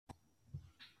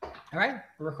All right,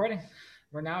 we're recording.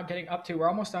 We're now getting up to, we're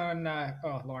almost on,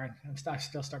 oh, Lauren, I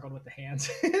still struggled with the hands.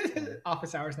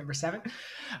 Office hours number 7.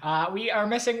 We are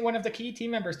missing one of the key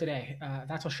team members today.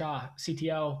 Vatsal Shah,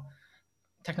 CTO,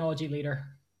 technology leader,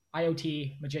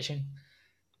 IoT magician,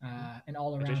 an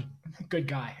all around Magician. good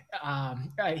guy.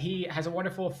 He has a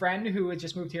wonderful friend who has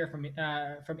just moved here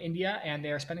from India, and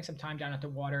they're spending some time down at the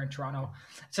water in Toronto.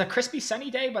 It's a crispy, sunny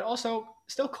day, but also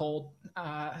still cold.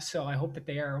 So I hope that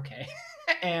they are okay.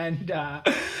 and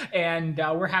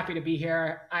we're happy to be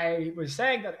here. I was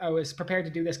saying that I was prepared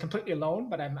to do this completely alone,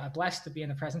 but I'm blessed to be in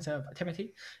the presence of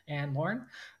Timothy and Lauren.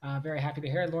 Very happy to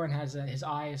hear. Lauren has his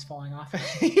eye is falling off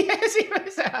as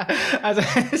as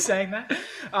I was saying that.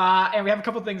 And we have a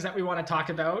couple things that we want to talk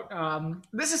about.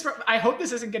 This is, I hope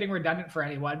this isn't getting redundant for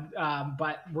anyone,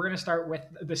 but we're going to start with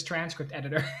this transcript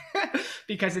editor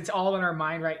because it's all in our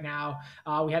mind right now.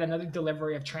 We had another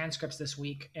delivery of transcripts this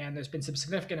week, and there's been some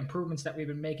significant improvements that we've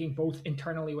been making both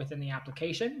internally within the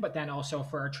application, but then also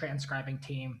for our transcribing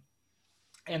team.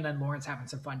 And then Lauren's having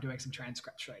some fun doing some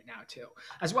transcripts right now too,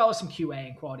 as well as some QA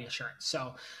and quality assurance.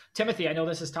 So, Timothy, I know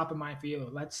this is top of mind for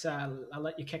you. I'll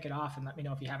let you kick it off and let me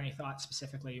know if you have any thoughts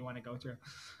specifically you want to go through.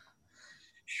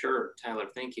 Sure, Tyler.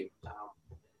 Thank you.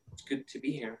 It's good to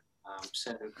be here.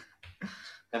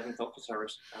 Seventh office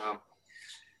hours.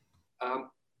 Um,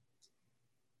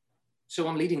 so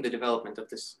I'm leading the development of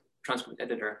this transcript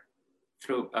editor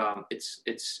through.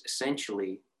 It's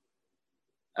essentially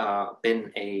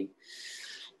been a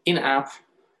in-app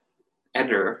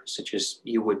editor, such as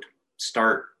you would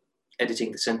start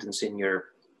editing the sentence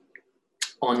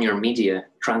on your media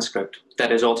transcript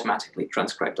that is automatically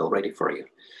transcribed already for you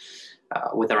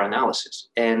with our analysis.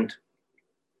 And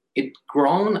it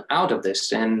grown out of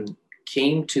this and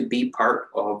came to be part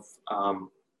of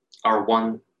our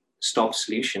one-stop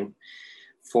solution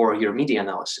for your media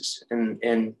analysis.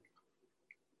 And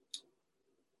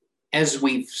as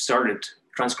we've started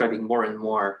transcribing more and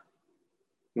more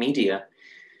media,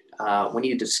 we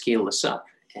needed to scale this up.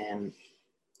 And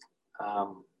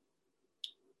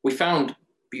we found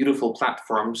beautiful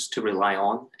platforms to rely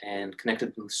on and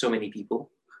connected with so many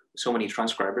people, so many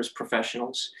transcribers,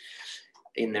 professionals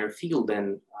in their field.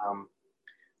 And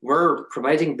we're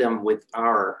providing them with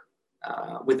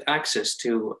with access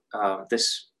to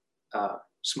this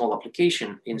small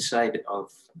application inside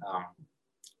of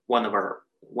one of our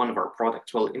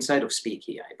products, well, inside of Speak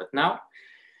AI. But now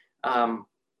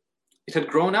it had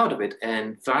grown out of it,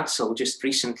 and Vatsal just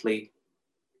recently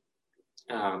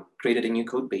created a new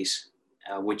code base,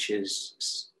 which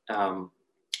is not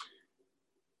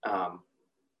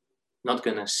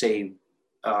going to say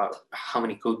how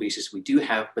many code bases we do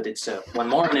have, but it's one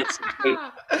more, and it's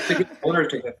a good honor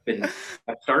to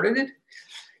have started it.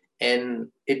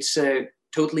 And it's a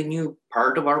totally new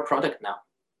part of our product now.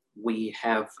 We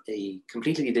have a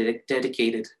completely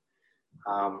dedicated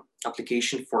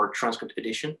application for transcript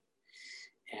edition,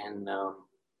 and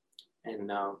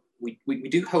we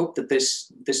do hope that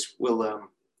this will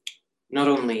not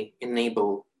only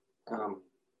enable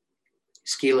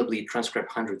scalably transcribe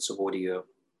hundreds of audio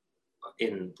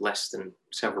in less than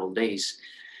several days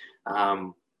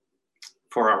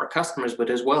for our customers, but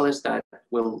as well as that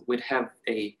we'd have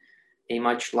a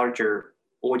much larger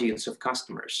audience of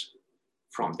customers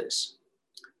from this.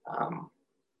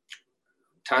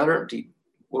 Tyler,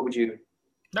 what would you?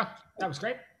 No, that was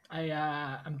great.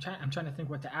 I'm trying to think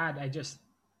what to add.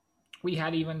 We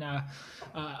had even a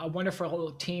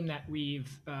wonderful team that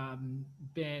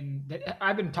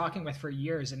I've been talking with for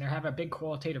years, and they have a big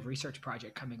qualitative research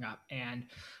project coming up. And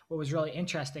what was really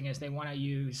interesting is they want to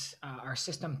use our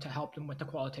system to help them with the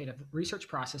qualitative research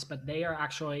process. But they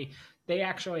actually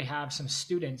have some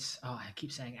students. Oh, I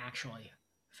keep saying actually.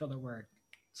 Filler word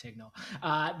signal.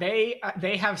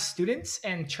 They have students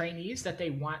and trainees that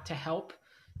they want to help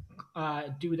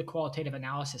do the qualitative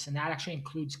analysis, and that actually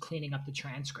includes cleaning up the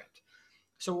transcript.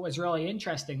 So what was really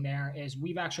interesting there is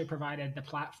we've actually provided the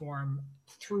platform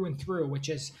through and through, which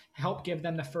is help give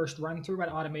them the first run through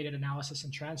at automated analysis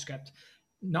and transcript,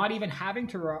 not even having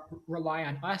to rely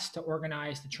on us to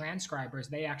organize the transcribers.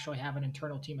 They actually have an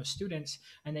internal team of students,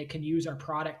 and they can use our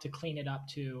product to clean it up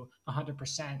to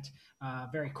 100%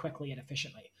 very quickly and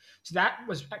efficiently. So that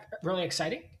was really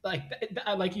exciting.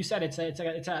 Like you said,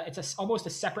 it's almost a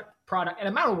separate product. And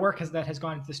the amount of work that has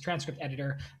gone into this transcript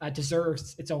editor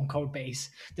deserves its own code base,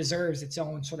 deserves its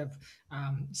own sort of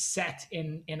set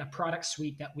in a product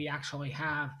suite that we actually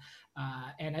have.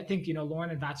 And I think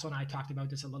Lauren and Vatsal and I talked about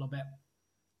this a little bit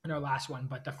in our last one,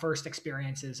 but the first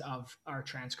experiences of our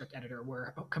transcript editor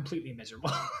were completely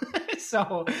miserable.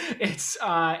 So it's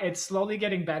slowly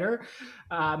getting better.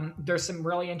 There's some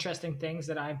really interesting things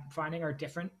that I'm finding are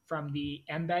different from the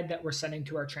embed that we're sending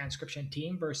to our transcription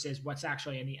team versus what's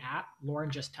actually in the app. Lauren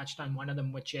just touched on one of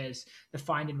them, which is the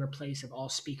find and replace of all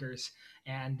speakers.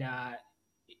 And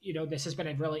this has been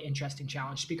a really interesting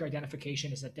challenge. Speaker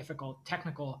identification is a difficult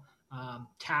technical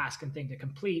task and thing to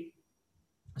complete.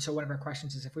 So one of our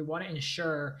questions is, if we want to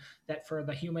ensure that for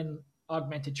the human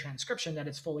augmented transcription that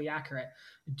it's fully accurate,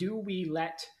 do we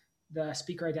let the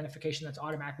speaker identification that's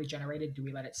automatically generated, do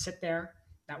we let it sit there?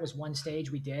 That was one stage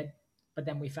we did, but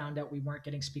then we found out we weren't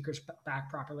getting speakers back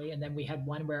properly. And then we had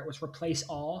one where it was replace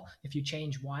all. If you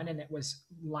change one and it was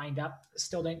lined up,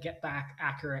 still didn't get back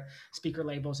accurate speaker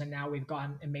labels. And now we've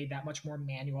gone and made that much more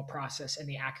manual process, and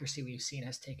the accuracy we've seen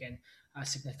has taken a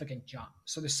significant jump.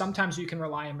 So there's sometimes you can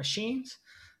rely on machines,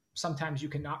 sometimes you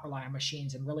cannot rely on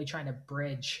machines, and really trying to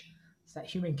bridge that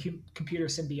human computer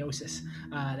symbiosis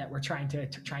that we're trying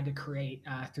to create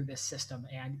through this system.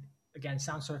 And again,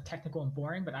 sounds sort of technical and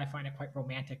boring, but I find it quite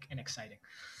romantic and exciting.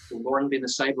 Lauren, been a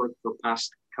cyborg for the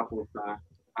past couple of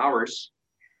hours.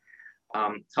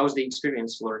 How's the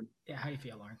experience, Lauren? Yeah, how do you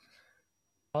feel, Lauren?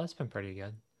 Well, it's been pretty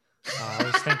good. I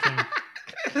was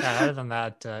thinking, other than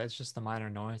that, it's just the minor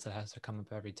noise that has to come up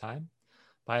every time.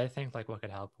 But I think like what could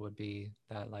help would be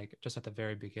that like just at the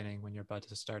very beginning when you're about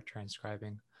to start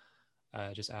transcribing,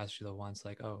 just ask you the ones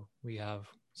like, oh, we have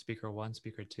speaker 1,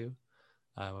 speaker 2.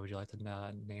 What would you like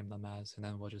to name them as? And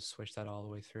then we'll just switch that all the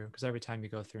way through. Because every time you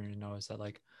go through and you notice that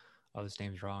like, oh, this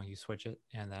name's wrong, you switch it.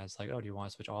 And then it's like, oh, do you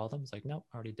want to switch all of them? It's like, nope,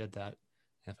 I already did that.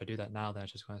 And if I do that now, then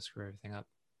it's just going to screw everything up.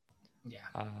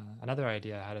 Yeah. Another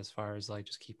idea I had as far as like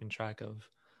just keeping track of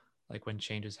like when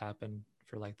changes happen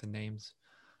for like the names.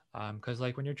 Because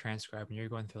like when you're transcribing, you're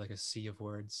going through like a sea of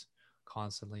words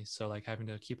constantly. So like having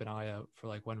to keep an eye out for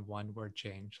like when one word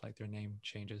change, like their name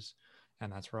changes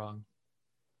and that's wrong,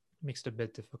 makes it a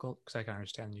bit difficult because I can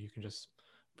understand you can just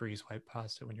breeze right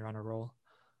past it when you're on a roll.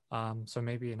 So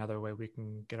maybe another way we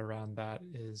can get around that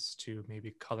is to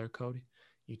maybe color code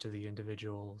each of the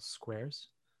individual squares.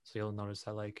 So you'll notice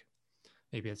that like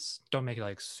maybe don't make it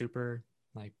like super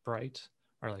like bright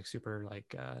or like super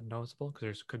like noticeable, because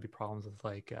there could be problems with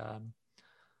like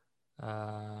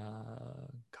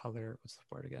color, what's the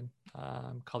word again?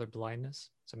 Color blindness.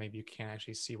 So maybe you can't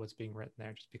actually see what's being written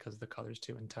there just because the color is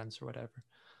too intense or whatever.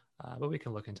 But we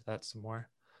can look into that some more.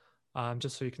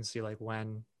 Just so you can see like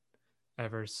whenever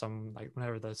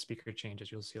the speaker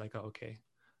changes, you'll see like, oh, okay,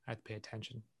 I have to pay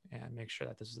attention and make sure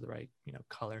that this is the right,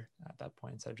 color at that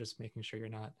point, instead of just making sure you're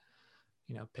not,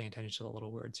 paying attention to the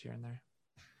little words here and there.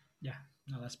 Yeah,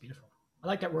 no, that's beautiful. I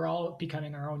like that we're all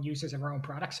becoming our own users of our own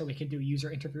products, so we can do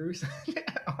user interviews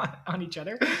on each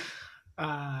other.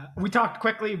 We talked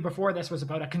quickly before this was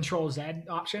about a Control-Z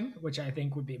option, which I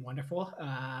think would be wonderful.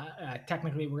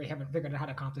 Technically, we haven't figured out how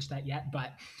to accomplish that yet,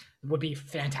 but it would be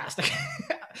fantastic.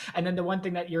 And then the one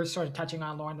thing that you're sort of touching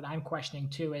on, Lauren, that I'm questioning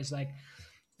too is like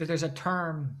that there's a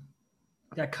term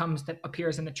that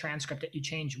appears in the transcript that you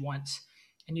change once,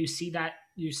 and you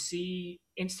see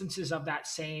instances of that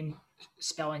same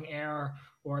spelling error,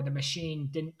 or the machine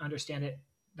didn't understand it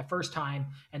the first time,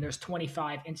 and there's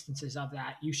 25 instances of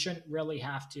that. You shouldn't really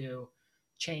have to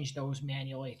change those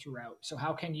manually throughout. So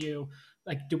how can you,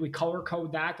 like, do we color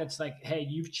code that? That's like, hey,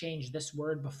 you've changed this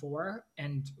word before,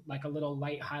 and like a little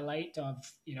light highlight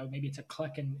of, maybe it's a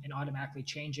click and automatically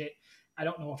change it. I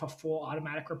don't know if a full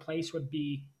automatic replace would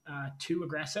be too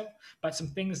aggressive, but some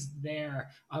things there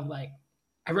of like,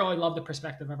 I really love the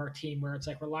perspective of our team where it's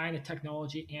like rely on the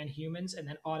technology and humans, and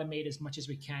then automate as much as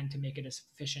we can to make it as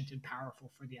efficient and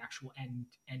powerful for the actual end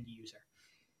user.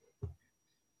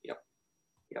 Yep.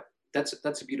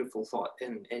 That's a beautiful thought,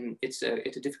 and it's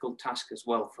a difficult task as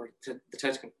well for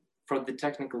the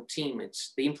technical team.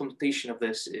 It's the implementation of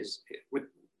this we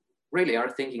really are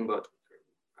thinking about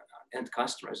end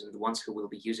customers and the ones who will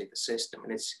be using the system,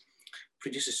 and it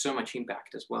produces so much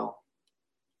impact as well.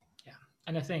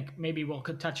 And I think maybe we'll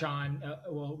could touch on,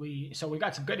 we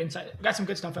got some good insight, got some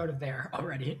good stuff out of there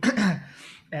already.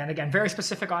 And again, very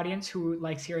specific audience who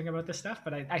likes hearing about this stuff,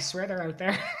 but I swear they're out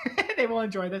there. They will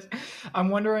enjoy this. I'm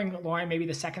wondering, Lauren, maybe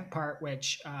the second part,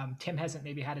 which Tim hasn't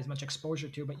maybe had as much exposure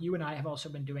to, but you and I have also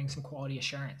been doing some quality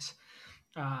assurance.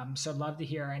 So I'd love to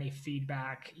hear any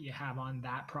feedback you have on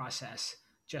that process.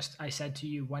 I said to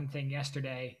you one thing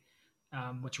yesterday,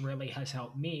 which really has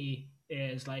helped me,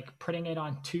 is like putting it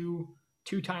on two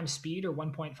times speed or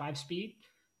 1.5 speed,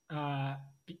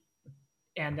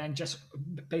 and then just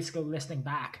basically listening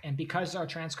back. And because our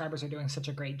transcribers are doing such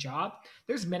a great job,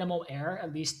 there's minimal error,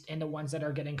 at least in the ones that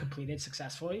are getting completed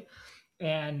successfully.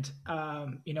 And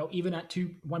even at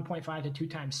 1.5 to 2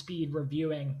 times speed,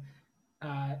 reviewing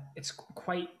it's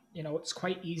quite, it's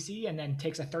quite easy, and then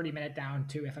takes a 30-minute down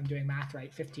to, if I'm doing math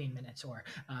right, 15 minutes or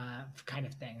kind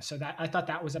of thing. So that, I thought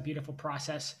that was a beautiful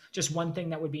process. Just one thing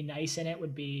that would be nice in it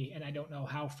would be, and I don't know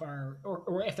how far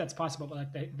or if that's possible, but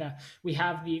like we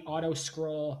have the auto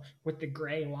scroll with the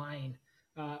gray line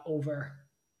over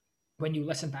when you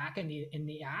listen back in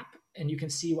the app, and you can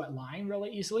see what line really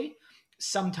easily.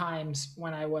 Sometimes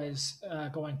when I was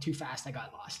going too fast, I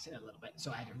got lost a little bit,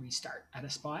 so I had to restart at a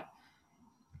spot.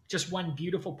 Just one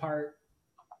beautiful part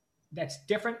that's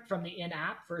different from the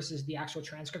in-app versus the actual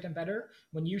transcript embedder.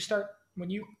 When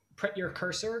you put your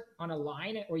cursor on a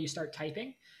line or you start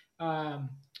typing,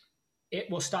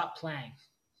 it will stop playing,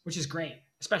 which is great,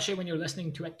 especially when you're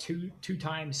listening to it two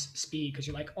times speed, because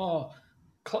you're like, oh,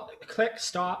 click,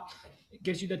 stop. It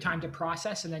gives you the time to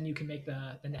process, and then you can make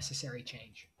the necessary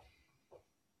change.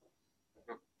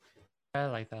 I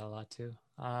like that a lot too.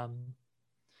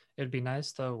 It'd be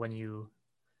nice though when you,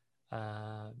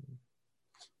 I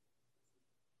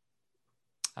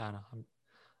don't know.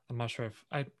 I'm not sure if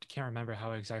I can't remember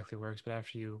how it exactly works, but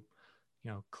after you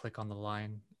click on the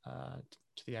line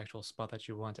to the actual spot that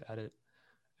you want to edit,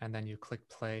 and then you click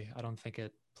play, I don't think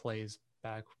it plays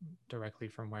back directly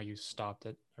from where you stopped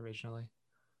it originally.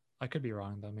 I could be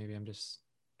wrong though. Maybe I'm just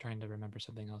trying to remember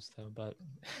something else though, but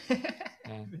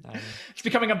yeah, it's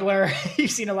becoming a blur.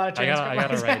 You've seen a lot of transcript. I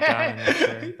gotta write it down and make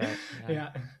sure, but, yeah.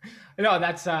 No,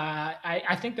 that's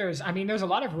I think there's a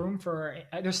lot of room for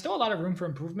there's still a lot of room for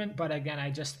improvement, but again,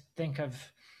 I just think of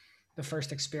the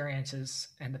first experiences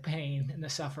and the pain and the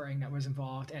suffering that was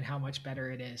involved and how much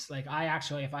better it is. Like, I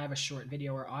actually, if I have a short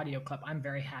video or audio clip, I'm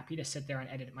very happy to sit there and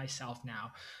edit it myself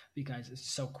now, because it's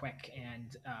so quick,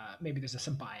 and maybe there's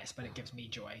some bias, but it gives me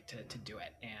joy to do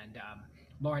it. And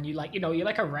Lauren, you're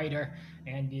like a writer,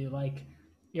 and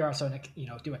you're also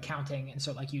do accounting, and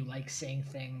so like you like seeing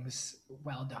things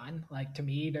well done. Like, to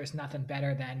me, there's nothing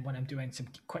better than when I'm doing some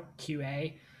quick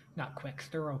QA, not quick,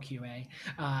 thorough QA,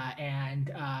 and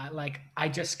like I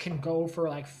just can go for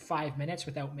like 5 minutes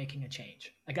without making a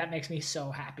change. Like, that makes me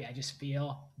so happy. I just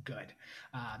feel good.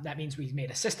 That means we made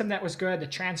a system that was good. The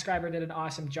transcriber did an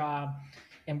awesome job,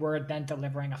 and we're then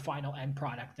delivering a final end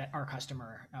product that our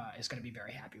customer is going to be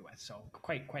very happy with. So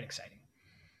quite exciting.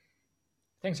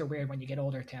 Things are weird when you get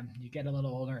older, Tim. You get a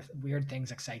little older, weird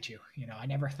things excite you. I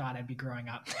never thought I'd be growing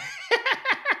up.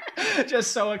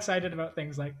 Just so excited about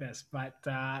things like this. But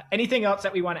anything else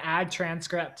that we want to add?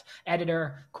 Transcript,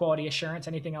 editor, quality assurance,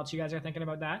 anything else you guys are thinking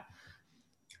about that?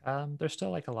 There's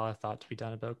still like a lot of thought to be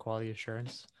done about quality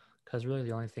assurance, because really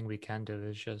the only thing we can do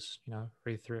is just,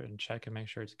 read through it and check and make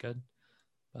sure it's good.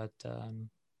 But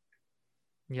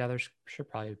yeah, there should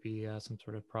probably be some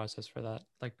sort of process for that.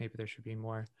 Like, maybe there should be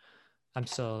more. I'm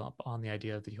still on the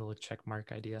idea of the whole check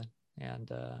mark idea, and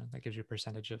that gives you a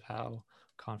percentage of how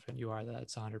confident you are that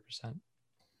it's 100%.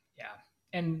 Yeah.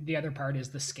 And the other part is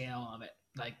the scale of it.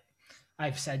 Like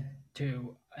I've said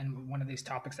too, and one of these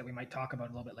topics that we might talk about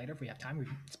a little bit later, if we have time,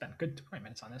 we've spent a good 20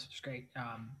 minutes on this, which is great,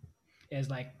 is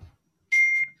like,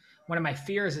 one of my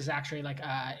fears is actually like,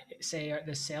 say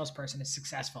this salesperson is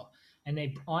successful, and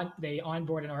they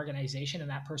onboard an organization, and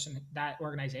that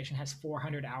organization has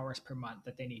 400 hours per month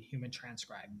that they need human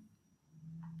transcribe.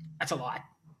 That's a lot.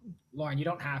 Lauren, you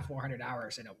don't have 400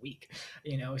 hours in a week,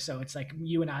 so it's like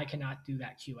you and I cannot do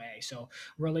that QA. So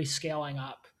really scaling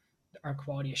up our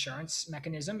quality assurance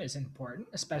mechanism is important,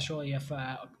 especially if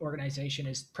an organization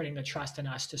is putting the trust in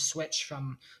us to switch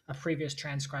from a previous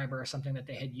transcriber or something that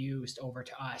they had used over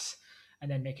to us, and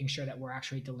then making sure that we're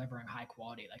actually delivering high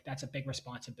quality. Like, that's a big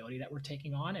responsibility that we're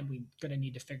taking on, and we're going to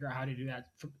need to figure out how to do that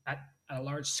at a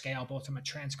large scale, both from a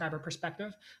transcriber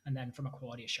perspective and then from a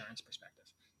quality assurance perspective.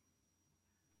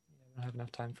 I don't have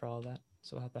enough time for all of that,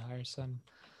 so we'll have to hire some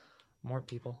more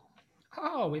people.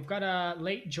 Oh, we've got a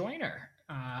late joiner.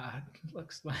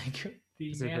 Looks like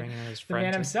the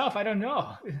man himself. I don't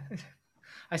know.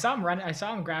 I saw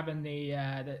him grabbing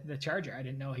the charger. I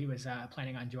didn't know he was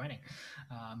planning on joining,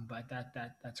 but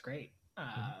that's great.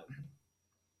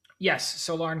 Yes.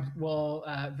 So Lauren,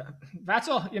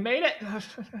 Vatsal, you made it.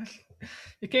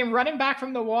 You came running back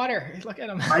from the water. Look at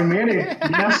him. I made it.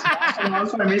 Yes. And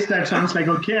also I missed that chance. Like,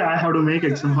 okay, I have to make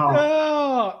it somehow.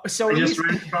 Oh, so I just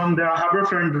went from the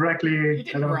Harbourfront directly. You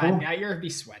didn't run. Now you'll be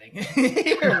sweating.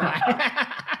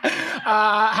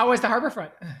 How was the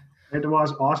Harbourfront? It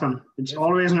was awesome. It's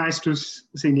always nice to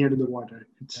see near to the water.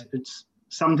 It's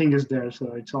something is there,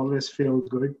 so it's always feels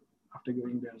good after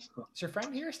going there. So. Is your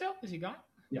friend here still? Is he gone?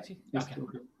 Yeah. Okay.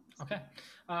 Okay.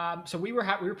 So we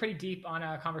were pretty deep on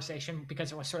a conversation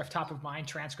because it was sort of top of mind,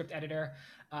 transcript editor,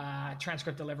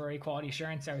 transcript delivery, quality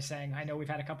assurance. I was saying, I know we've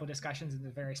had a couple of discussions in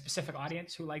a very specific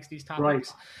audience who likes these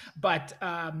topics, but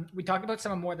we talked about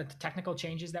some of more of the technical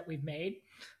changes that we've made.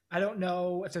 I don't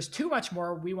know if there's too much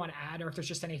more we want to add, or if there's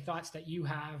just any thoughts that you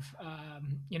have,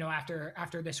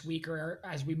 after this week or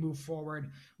as we move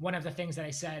forward. One of the things that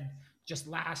I said just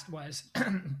last was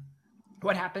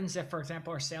what happens if, for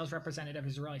example, our sales representative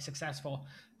is really successful,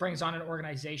 brings on an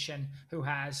organization who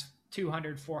has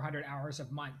 200, 400 hours a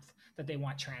month that they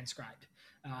want transcribed?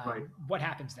 What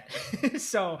happens then?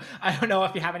 So I don't know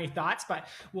if you have any thoughts, but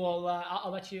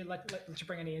I'll let you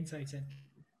bring any insights in.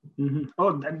 Mm-hmm.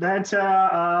 Oh, that's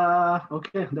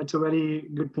okay. That's a very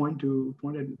good point to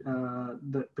point at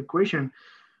the question.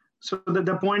 So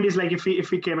the point is, like,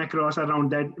 if we came across around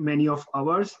that many of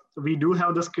hours, we do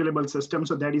have the scalable system,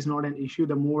 so that is not an issue.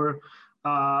 The more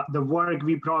the work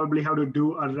we probably have to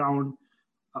do around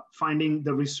finding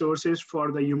the resources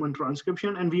for the human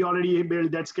transcription, and we already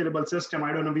built that scalable system.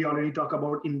 I don't know, we already talk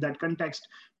about in that context,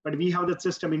 but we have that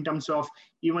system in terms of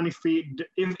even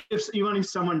if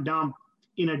someone dump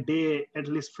in a day at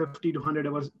least 50 to 100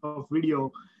 hours of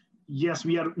video, yes,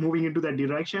 we are moving into that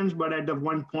directions, but at the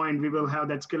one point we will have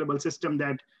that scalable system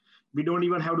that we don't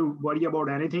even have to worry about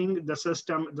anything. The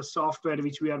system, the software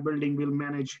which we are building will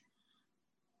manage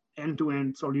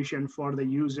end-to-end solution for the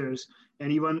users. And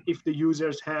even if the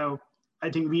users have, I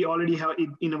think we already have it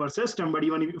in our system, but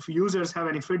even if users have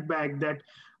any feedback that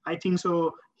I think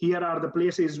so, here are the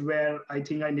places where I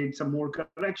think I need some more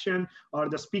correction, or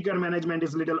the speaker management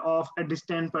is a little off at this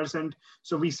 10%.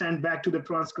 So we send back to the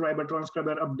transcriber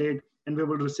update, and we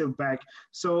will receive back.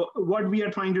 So what we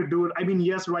are trying to do, I mean,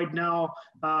 yes, right now,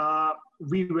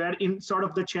 we were in sort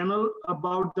of the channel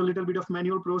about the little bit of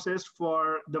manual process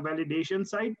for the validation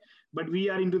side, but we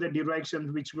are into the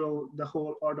direction which will the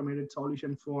whole automated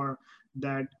solution for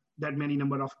that many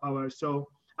number of hours. So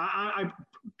I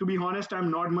to be honest, I'm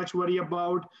not much worried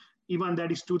about even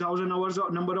that is 2,000 hours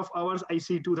or number of hours. I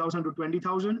see 2,000 to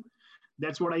 20,000.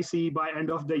 That's what I see by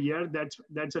end of the year.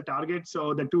 That's a target.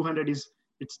 So the 200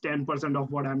 it's 10%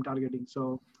 of what I'm targeting.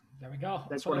 So there we go.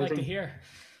 That's what I like to hear.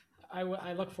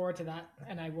 I look forward to that,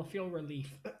 and I will feel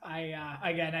relief. We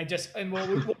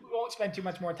won't spend too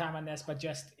much more time on this, but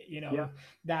just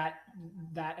that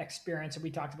experience. And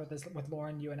we talked about this with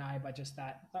Lauren, you and I, but just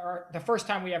the first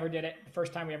time we ever did it, the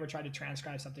first time we ever tried to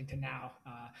transcribe something to now,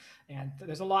 and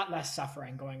there's a lot less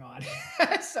suffering going on.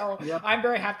 So I'm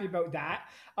very happy about that.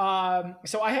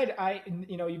 So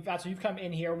you've come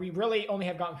in here. We really only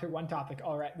have gotten through one topic,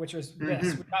 all right, which was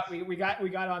this. We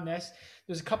got on this.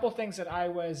 There's a couple things that I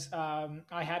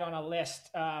had on a list.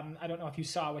 I don't know if you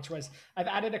saw, which was I've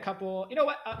added a couple. You know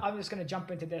what? I'm just going to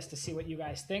jump into this to see what you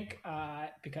guys think,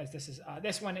 because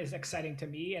this one is exciting to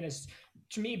me and is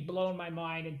to me blown my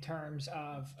mind in terms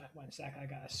of 1 sec. I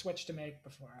got a switch to make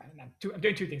before I'm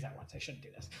doing two things at once. I shouldn't do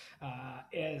this.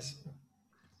 Is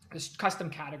custom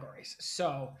categories.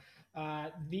 So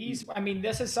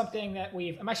this is something that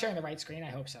am I sharing the right screen? I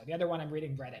hope so. The other one I'm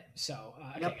reading Reddit. So,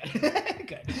 okay,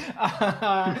 good.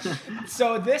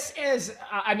 So this is,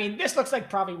 this looks like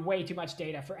probably way too much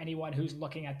data for anyone who's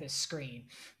looking at this screen,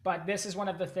 but this is one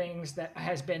of the things that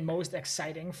has been most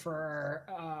exciting for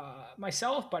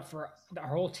myself, but for our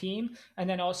whole team. And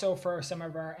then also for some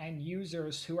of our end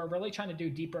users who are really trying to do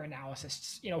deeper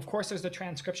analysis. Of course there's the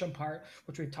transcription part,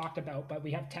 which we've talked about, but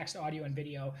we have text, audio, and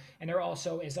video. And there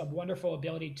also is a wonderful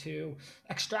ability to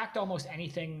extract almost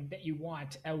anything that you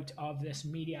want out of this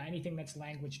media, anything that's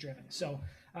language driven. So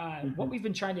what we've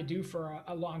been trying to do for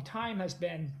a long time has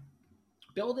been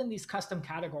build in these custom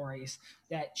categories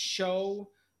that show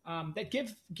that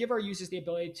give our users the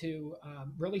ability to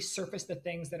really surface the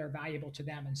things that are valuable to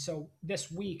them. And so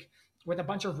this week, with a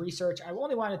bunch of research, I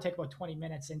only wanted to take about 20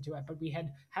 minutes into it, but we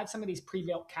had some of these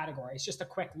pre-built categories. Just a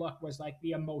quick look was like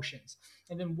the emotions.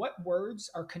 And then what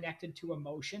words are connected to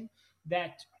emotion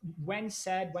that when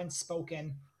said, when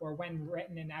spoken, or when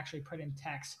written and actually put in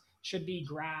text should be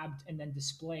grabbed and then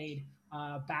displayed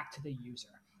back to the user.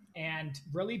 And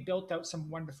really built out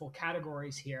some wonderful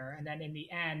categories here. And then in the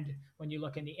end, when you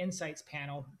look in the insights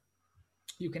panel,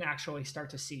 you can actually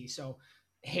start to see. So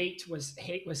hate was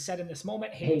said in this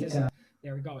moment.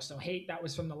 There we go. So hate, that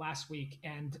was from the last week.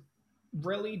 And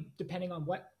really, depending on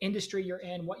what industry you're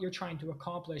in, what you're trying to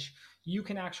accomplish, you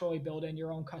can actually build in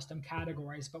your own custom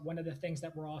categories. But one of the things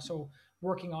that we're also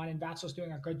working on, and Vatsal's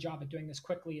doing a good job at doing this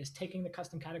quickly, is taking the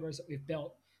custom categories that we've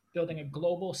built, building a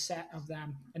global set of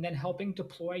them, and then helping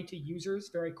deploy to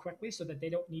users very quickly so that they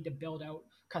don't need to build out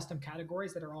custom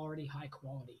categories that are already high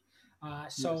quality.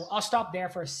 So Yes. I'll stop there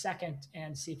for a second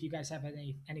and see if you guys have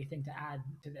anything to add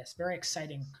to this. Very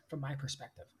exciting from my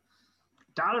perspective.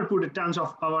 Tyler put a tons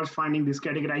of hours finding this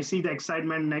category. I see the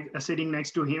excitement sitting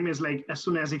next to him is like, as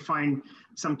soon as he find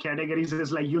some categories,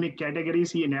 is like unique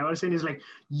categories he never seen, is like,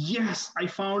 yes, I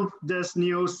found this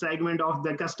new segment of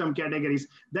the custom categories.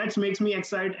 That makes me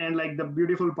excited. And like the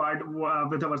beautiful part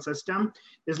with our system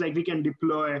is like we can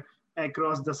deploy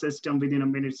across the system within a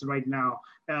minutes right now.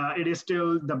 It is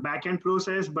still the backend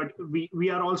process, but we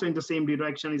are also in the same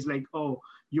direction. It's like, oh,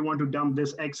 you want to dump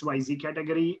this XYZ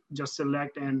category, just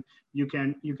select and you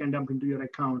can dump into your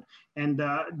account. And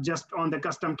just on the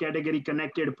custom category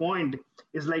connected point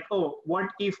is like, oh, what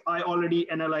if I already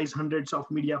analyze hundreds of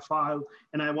media file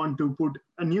and I want to put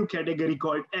a new category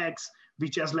called X,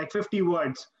 which has like 50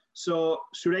 words. So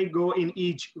should I go in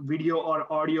each video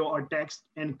or audio or text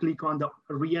and click on the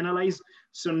reanalyze?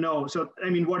 So no. So I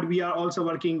mean, what we are also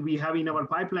working, we have in our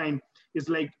pipeline is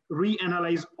like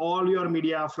reanalyze all your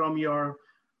media from your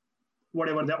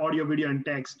whatever the audio, video, and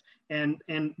text, and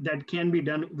that can be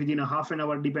done within a half an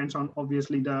hour. Depends on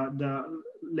obviously the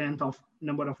length of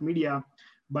number of media,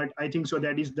 but I think so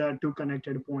that is the two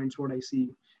connected points what I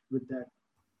see with that.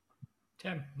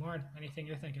 Tim, Lauren, anything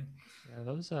you're thinking? Yeah,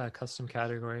 those custom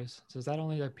categories. So does that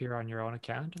only appear on your own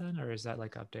account then, or is that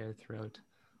like updated throughout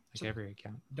like every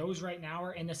account? Those right now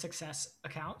are in the Success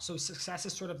account. So Success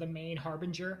is sort of the main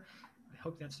harbinger. I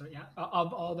hope that's right. Yeah,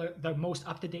 of all the most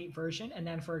up-to-date version. And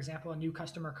then, for example, a new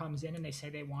customer comes in and they say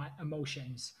they want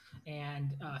emotions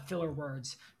and filler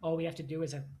words. All we have to do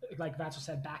is, like Vatsal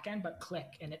said, backend, but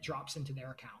click and it drops into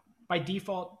their account. By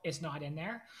default, it's not in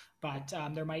there, but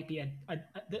there might be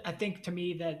I think to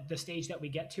me, the stage that we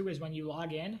get to is when you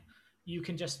log in, you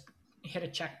can just hit a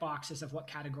check boxes of what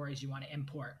categories you want to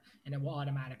import, and it will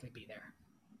automatically be there.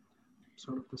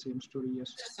 Sort of the same story,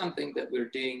 yes. This is something that we're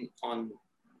doing on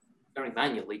very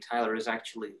manually. Tyler is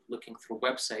actually looking through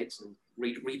websites and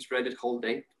reads Reddit whole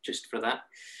day just for that.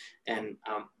 And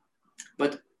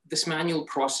but this manual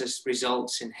process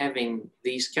results in having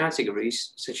these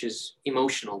categories, such as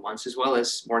emotional ones, as well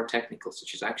as more technical,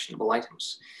 such as actionable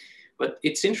items. But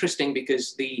it's interesting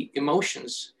because the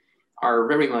emotions are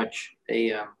very much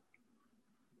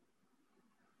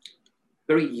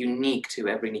very unique to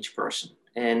every and each person.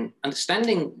 And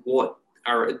understanding what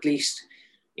are, at least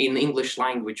in English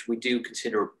language, we do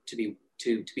consider to be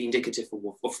indicative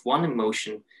of one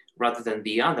emotion rather than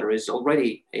the other is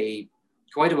already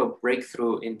quite of a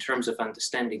breakthrough in terms of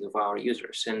understanding of our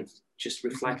users and just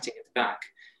reflecting it back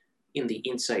in the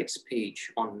insights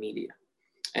page on media.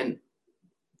 And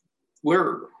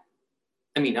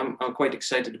I'm quite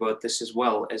excited about this as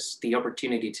well as the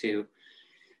opportunity to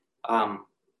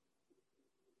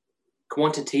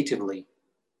quantitatively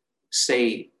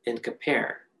say and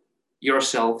compare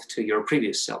yourself to your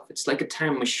previous self. It's like a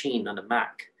time machine on a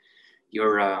Mac.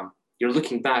 You're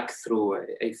looking back through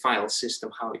a file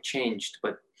system, how it changed.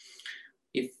 But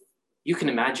if you can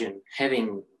imagine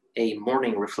having a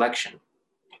morning reflection,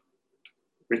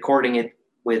 recording it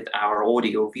with our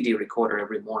audio video recorder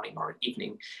every morning or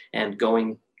evening, and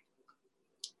going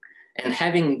and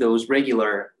having those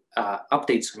regular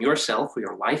updates on yourself, or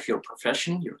your life, your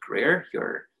profession, your career,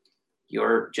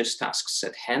 your just tasks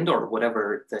at hand, or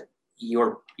whatever that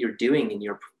you're doing in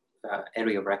your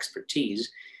area of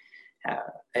expertise.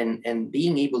 And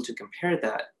being able to compare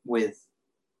that with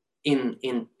in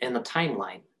a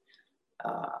timeline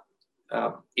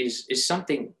is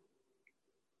something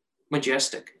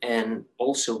majestic, and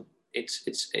also it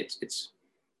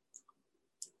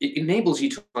enables you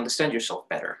to understand yourself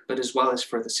better, but as well as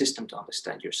for the system to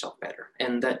understand yourself better.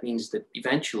 And that means that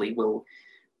eventually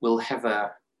we'll have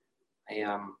a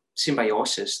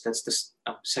symbiosis. That's the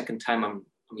second time I'm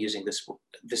using this.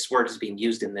 This word is being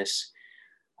used in this.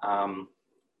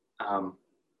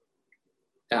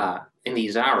 In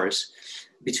these hours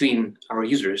between our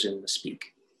users and the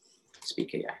Speak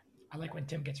AI. I like when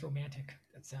Tim gets romantic.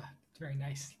 It's very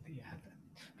nice. The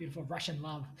beautiful Russian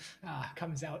love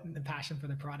comes out in the passion for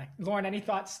the product. Lauren, any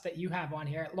thoughts that you have on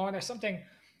here? Lauren, there's something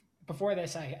before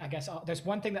this, I guess there's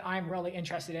one thing that I'm really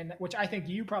interested in, which I think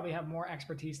you probably have more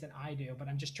expertise than I do, but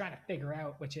I'm just trying to figure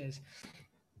out, which is,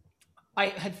 I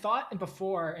had thought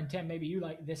before, and Tim, maybe you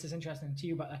like this is interesting to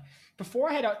you, but before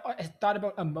I had thought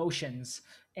about emotions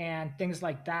and things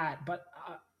like that, but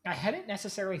I hadn't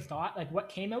necessarily thought, like what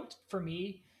came out for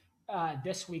me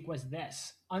this week was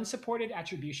this: unsupported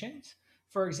attributions.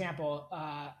 For example,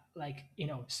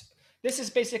 this is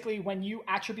basically when you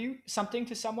attribute something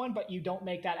to someone, but you don't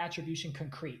make that attribution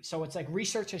concrete. So it's like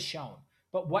research has shown,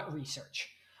 but what research?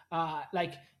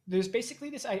 there's basically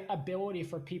this ability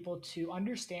for people to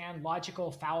understand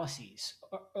logical fallacies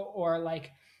or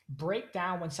like break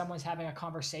down when someone's having a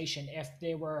conversation if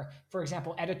they were, for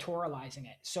example, editorializing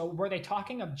it. So were they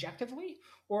talking objectively,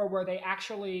 or were they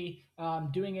actually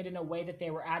doing it in a way that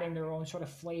they were adding their own sort of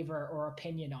flavor or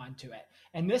opinion onto it?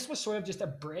 And this was sort of just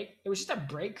it was just a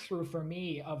breakthrough for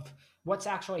me of what's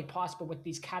actually possible with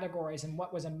these categories. And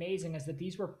what was amazing is that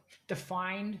these were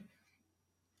defined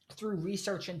through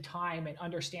research and time and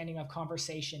understanding of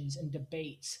conversations and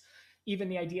debates. Even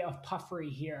the idea of puffery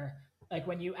here, like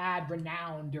when you add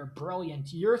renowned or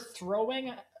brilliant, you're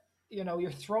throwing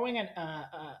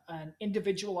an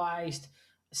individualized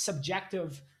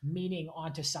subjective meaning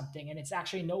onto something, and it's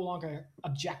actually no longer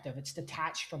objective, it's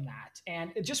detached from that.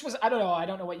 And it just was, I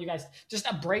don't know what you guys, just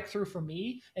a breakthrough for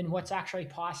me in what's actually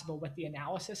possible with the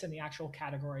analysis and the actual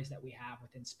categories that we have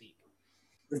within Speak.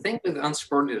 The thing with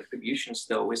unsupported attributions,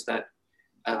 though, is that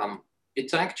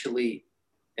it's actually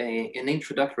an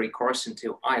introductory course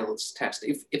into IELTS test.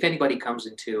 If anybody comes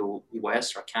into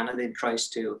US or Canada and tries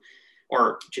to,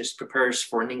 or just prepares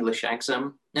for an English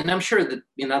exam, and I'm sure that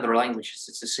in other languages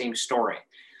it's the same story.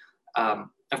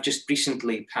 I've just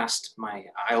recently passed my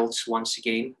IELTS once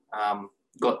again,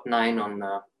 got 9 on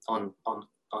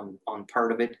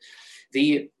part of it.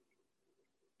 The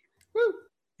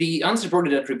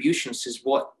unsupported attributions is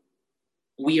what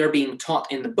we are being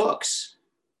taught in the books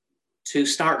to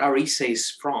start our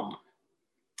essays from.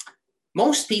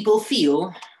 Most people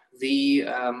feel the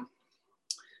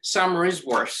summer is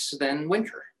worse than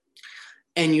winter.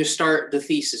 And you start the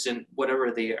thesis and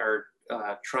whatever they are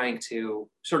trying to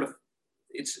sort of,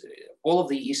 it's all of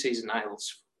the essays in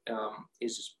IELTS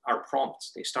are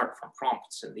prompts. They start from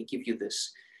prompts and they give you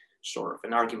this sort of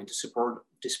an argument to support,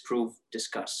 disprove,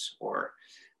 discuss, or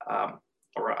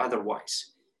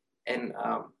otherwise. And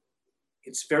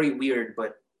it's very weird,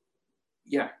 but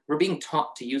yeah, we're being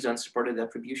taught to use unsupported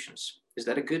attributions. Is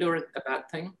that a good or a bad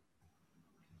thing?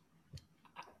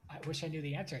 I wish I knew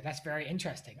the answer. That's very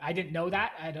interesting. I didn't know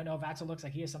that. I don't know if Axel looks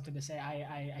like he has something to say.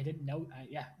 I didn't know.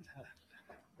 Yeah.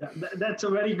 That's a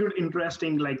very good,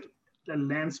 interesting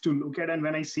lens to look at. And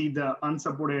when I see the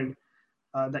unsupported,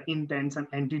 the intents and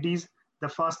entities, the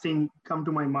first thing come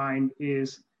to my mind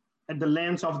is at the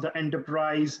lens of the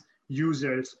enterprise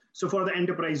users. So for the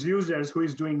enterprise users who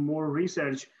is doing more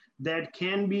research, that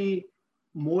can be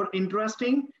more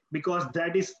interesting because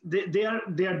that is they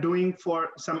are doing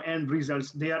for some end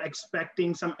results. They are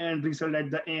expecting some end result at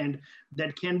the end.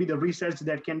 That can be the research,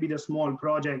 that can be the small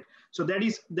project. So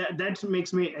that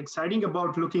makes me exciting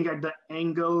about looking at the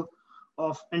angle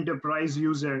of enterprise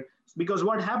user. Because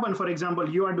what happened, for example,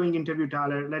 you are doing interview,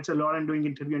 Tyler, let's say Lauren doing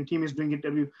interview and team is doing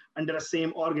interview under the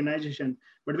same organization.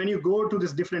 But when you go to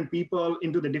these different people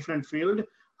into the different field,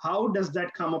 how does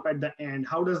that come up at the end?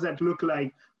 How does that look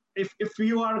like? If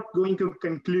you are going to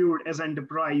conclude as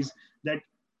enterprise that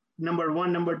number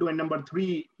 1, number 2, and number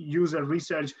 3 user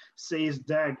research says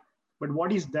that, but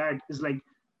what is that? Is like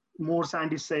more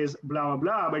scientists says blah, blah,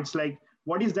 blah, but it's like,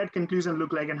 what is that conclusion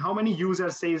look like? And how many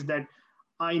users says that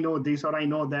I know this or I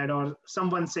know that, or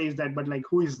someone says that, but like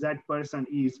who is that person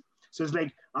is? So it's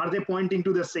like, are they pointing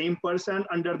to the same person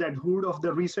under that hood of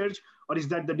the research, or is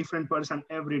that the different person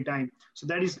every time? So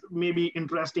that is maybe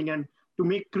interesting. And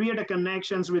to create a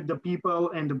connections with the people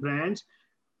and the brands,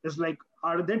 it's like,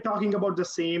 are they talking about the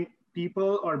same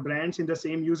people or brands in the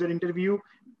same user interview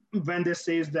when they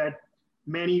says that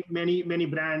many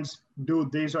brands do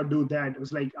this or do that?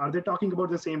 It's like, are they talking about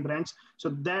the same brands? So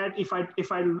that if I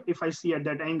see at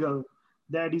that angle,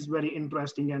 that is very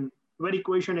interesting and very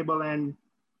questionable, and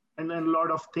a lot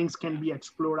of things can be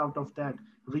explored out of that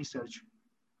research.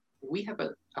 We have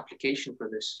an application for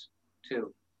this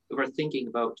too. We were thinking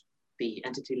about the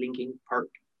entity linking part,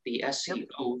 the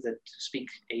SEO that Speak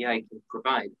AI can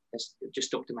provide as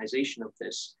just optimization of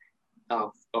this,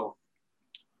 of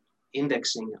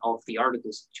indexing of the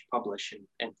articles that you publish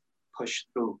and push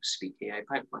through Speak AI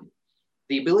pipeline.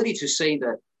 The ability to say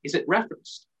that, is it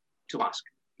referenced? To ask,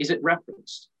 is it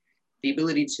referenced? The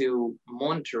ability to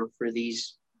monitor for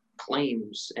these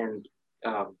claims and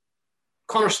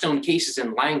cornerstone cases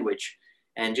in language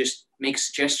and just make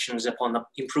suggestions upon the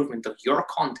improvement of your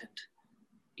content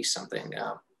is something.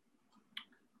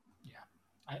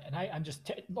 I'm just,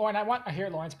 Lauren, I hear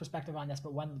Lauren's perspective on this,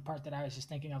 but one part that I was just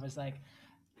thinking of is like,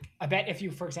 I bet if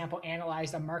you, for example,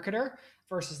 analyzed a marketer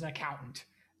versus an accountant,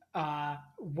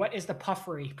 what is the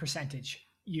puffery percentage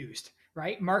used?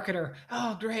 Right? Marketer,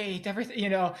 oh, great,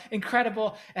 everything,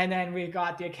 incredible. And then we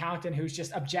got the accountant who's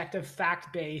just objective,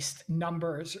 fact-based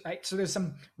numbers, right? So there's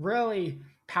some really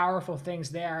powerful things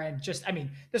there. And just, I mean,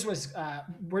 this was,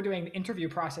 we're doing the interview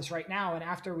process right now. And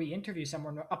after we interview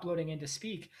someone, we're uploading into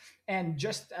Speak. And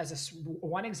just as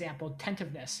one example,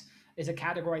 tentativeness is a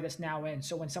category that's now in.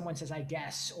 So when someone says, I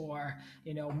guess, or,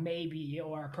 you know, maybe,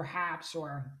 or perhaps,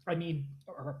 or I mean,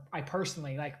 or I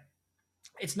personally, like,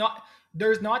 it's not,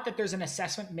 there's not that there's an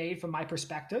assessment made from my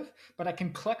perspective, but I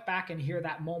can click back and hear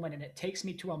that moment, and it takes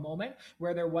me to a moment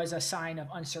where there was a sign of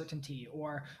uncertainty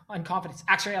or unconfidence.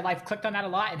 Actually, I've clicked on that a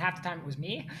lot, and half the time it was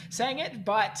me saying it,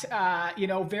 but you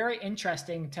know, very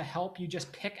interesting to help you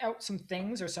just pick out some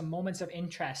things or some moments of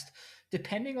interest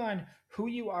depending on who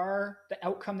you are, the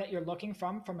outcome that you're looking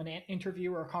from an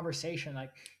interview or a conversation.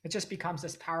 Like, it just becomes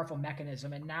this powerful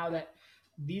mechanism. And now that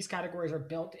these categories are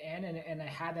built in, and I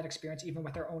had that experience even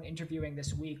with our own interviewing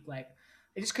this week, like,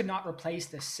 I just could not replace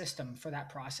this system for that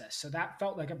process. So that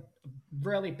felt like a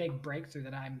really big breakthrough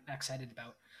that I'm excited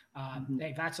about.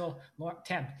 Hey, Vatzel,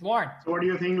 Tim, Lauren. So what do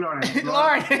you think, Lauren?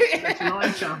 Lauren.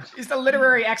 Lauren He's the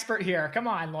literary expert here. Come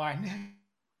on, Lauren.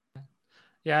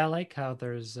 Yeah, I like how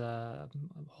there's a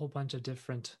whole bunch of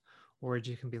different words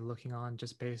you can be looking on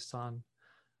just based on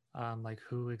like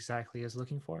who exactly is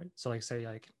looking for it. So like, say,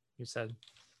 like you said,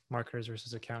 marketers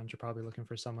versus accountants, you're probably looking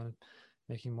for someone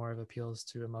making more of appeals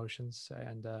to emotions,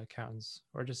 and accountants,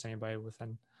 or just anybody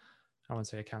within, I wouldn't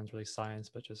say accountants really science,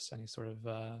 but just any sort of,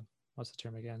 what's the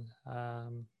term again?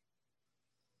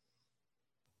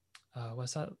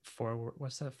 What's that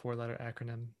four-letter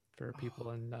acronym for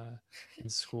people in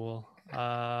school?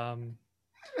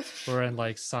 We're in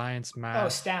like science, math. Oh,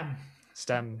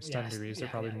 STEM Yes, degrees. They're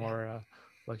probably more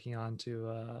looking on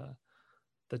to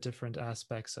the different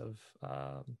aspects of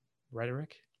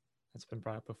rhetoric that's been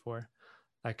brought up before.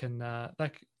 I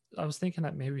was thinking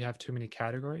that maybe we have too many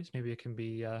categories. Maybe it can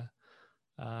be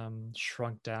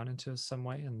shrunk down into some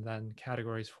way, and then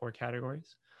categories for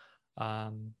categories.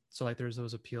 So like there's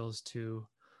those appeals to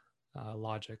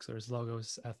logic. So there's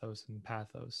logos, ethos, and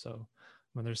pathos. So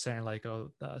when they're saying like,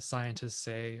 oh, scientists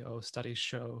say, oh, studies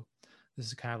show, this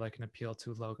is kind of like an appeal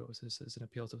to logos. This is an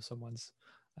appeal to someone's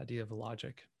idea of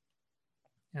logic.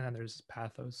 And then there's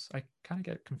pathos. I kind of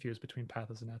get confused between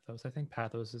pathos and ethos. I think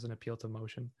pathos is an appeal to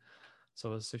emotion.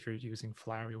 So as if you're using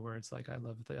flowery words like I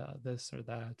love this or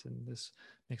that, and this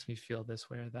makes me feel this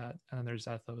way or that. And then there's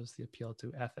ethos, the appeal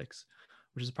to ethics,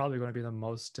 which is probably going to be the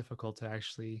most difficult to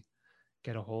actually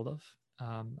get a hold of.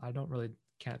 I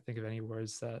can't think of any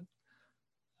words that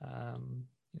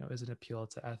is an appeal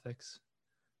to ethics.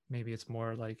 Maybe it's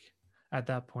more like at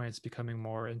that point it's becoming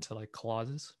more into like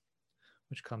clauses,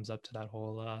 which comes up to that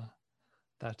whole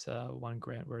one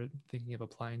grant we're thinking of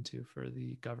applying to for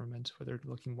the government, where they're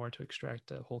looking more to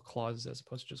extract whole clauses as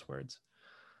opposed to just words.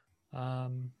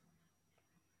 But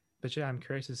yeah, I'm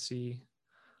curious to see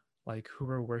like who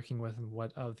we're working with and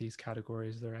what of these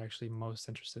categories they're actually most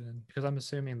interested in, because I'm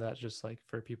assuming that just like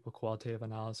for people qualitative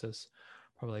analysis,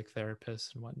 probably like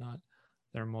therapists and whatnot,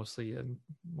 they're mostly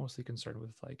concerned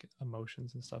with like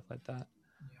emotions and stuff like that.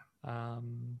 Yeah.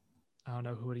 I don't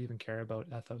know who would even care about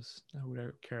ethos. Who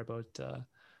would care about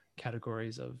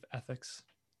categories of ethics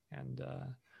and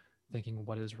thinking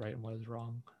what is right and what is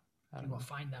wrong. We'll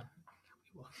find them.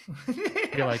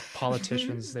 Yeah, like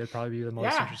politicians, they'd probably be the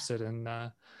most interested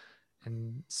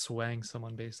in swaying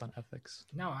someone based on ethics.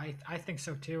 No, I think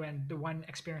so too. And the one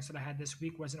experience that I had this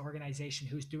week was an organization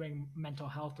who's doing mental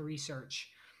health research,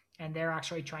 and they're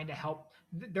actually trying to help.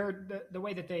 The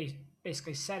way that they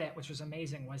basically said it, which was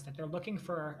amazing, was that they're looking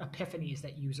for epiphanies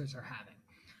that users are having.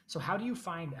 So how do you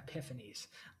find epiphanies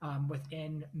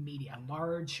within media,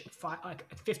 large, like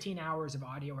 15 hours of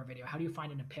audio or video? How do you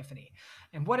find an epiphany?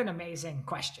 And what an amazing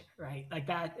question, right? Like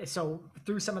that. So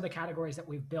through some of the categories that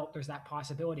we've built, there's that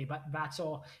possibility. But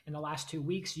Vatzel, in the last 2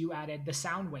 weeks, you added the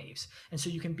sound waves. And so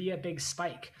you can be a big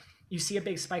spike. You see a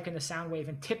big spike in the sound wave.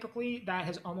 And typically that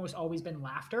has almost always been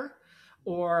laughter,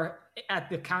 or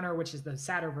at the counter, which is the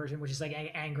sadder version, which is like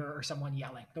anger or someone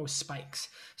yelling, those spikes.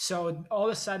 So all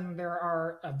of a sudden there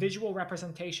are a visual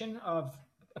representation of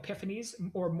epiphanies,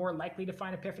 or more likely to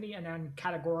find epiphany, and then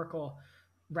categorical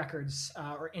records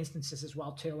or instances as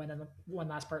well too. And then one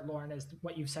last part, Lauren, is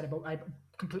what you've said about, I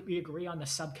completely agree on the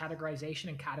subcategorization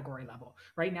and category level.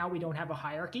 Right now we don't have a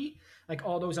hierarchy. Like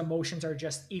all those emotions are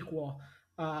just equal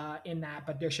in that,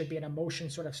 but there should be an emotion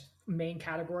sort of main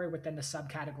category within the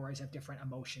subcategories of different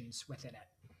emotions within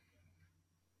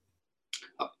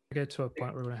it. Get to a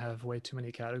point where we're going to have way too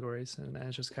many categories, and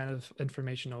it's just kind of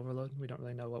information overload. We don't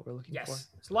really know what we're looking for. Yes,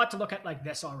 it's a lot to look at like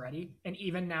this already. And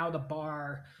even now the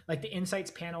bar, like the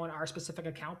insights panel in our specific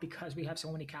account, because we have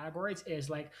so many categories, is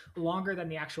like longer than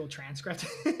the actual transcript.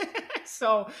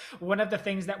 So one of the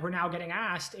things that we're now getting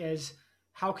asked is,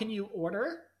 how can you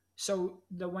order So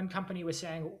the one company was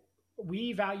saying,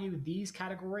 we value these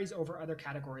categories over other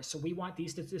categories. So we want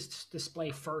these to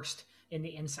display first in the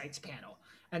insights panel.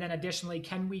 And then additionally,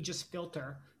 can we just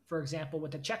filter, for example,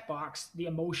 with the checkbox, the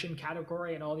emotion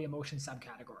category and all the emotion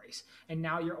subcategories? And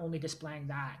now you're only displaying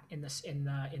that in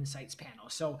the insights panel.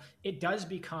 So it does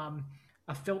become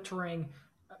a filtering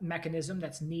mechanism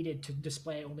that's needed to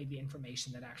display only the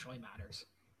information that actually matters.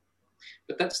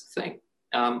 But that's the thing.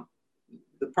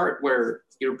 The part where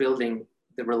you're building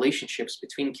the relationships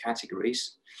between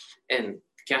categories and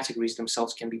categories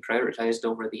themselves can be prioritized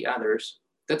over the others.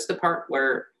 That's the part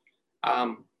where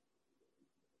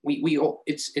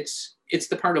it's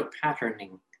the part of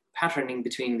patterning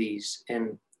between these,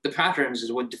 and the patterns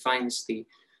is what defines the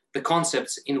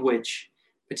concepts in which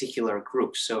particular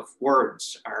groups of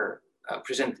words are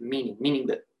present meaning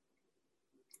that,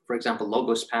 for example,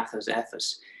 logos, pathos,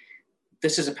 ethos.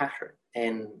 This is a pattern,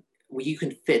 and you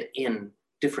can fit in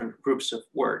different groups of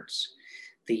words.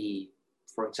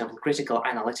 For example, critical,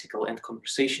 analytical, and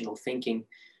conversational thinking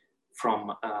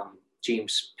from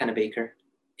James Pennebaker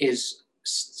is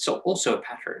so also a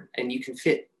pattern, and you can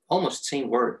fit almost same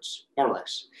words, more or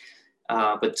less,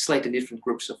 but slightly different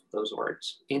groups of those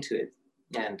words into it,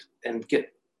 and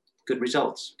get good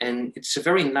results. And it's a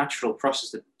very natural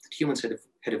process that humans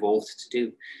had evolved to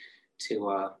do,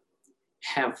 to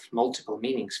have multiple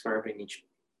meanings for every each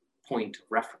point of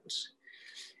reference.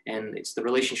 And it's the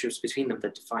relationships between them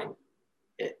that define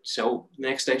it. So the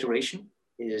next iteration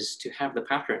is to have the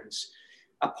patterns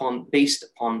based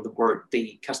upon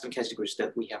the custom categories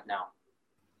that we have now.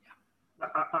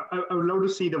 I would love to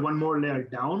see the one more layer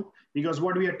down, because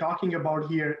what we are talking about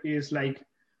here is like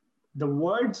the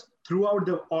words throughout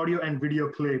the audio and video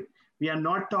clip. We are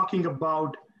not talking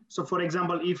about, so for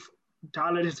example, if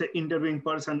Tyler is interviewing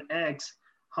person X,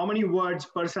 how many words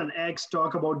person X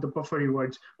talk about the puffery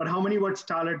words, or how many words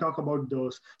Tyler talk about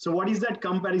those? So what is that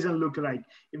comparison look like?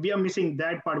 If we are missing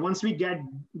that part, once we get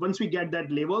that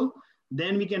label,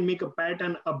 then we can make a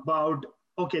pattern about,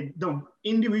 okay, the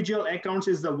individual accounts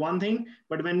is the one thing,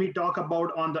 but when we talk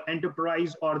about on the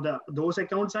enterprise or those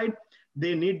account side,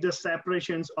 they need the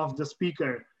separations of the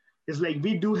speaker. It's like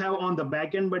we do have on the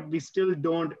back end, but we still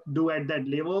don't do at that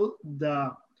level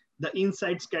the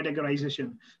insights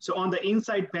categorization. So on the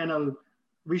inside panel,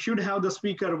 we should have the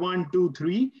speaker 1, 2,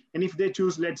 3. And if they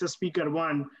choose, let's say speaker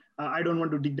 1, I don't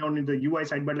want to dig down in the UI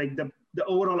side, but like the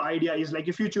overall idea is like,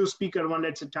 if you choose speaker 1,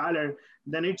 let's say Tyler,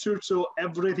 then it should show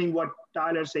everything what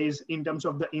Tyler says in terms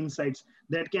of the insights.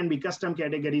 That can be custom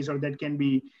categories, or that can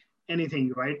be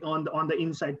anything, right? On the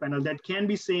inside panel, that can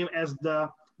be same as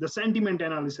the sentiment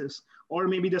analysis, or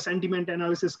maybe the sentiment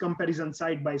analysis comparison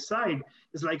side by side.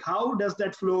 Is like, how does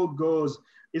that flow goes?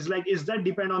 Is like, is that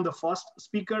depend on the first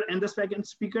speaker and the second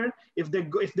speaker? If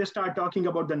they start talking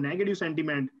about the negative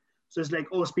sentiment, so it's like,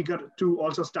 oh, speaker 2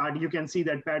 also start, you can see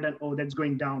that pattern, oh, that's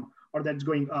going down or that's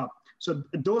going up. So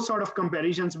those sort of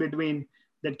comparisons between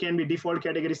that can be default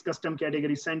categories, custom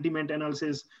categories, sentiment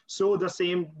analysis. So the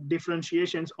same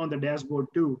differentiations on the dashboard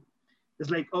too. It's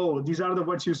like, oh, these are the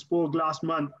words you spoke last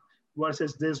month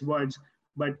versus these words,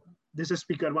 but this is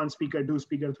speaker 1, speaker 2,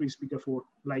 speaker 3, speaker 4,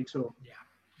 like so.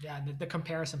 Yeah, the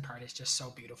comparison part is just so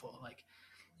beautiful. Like,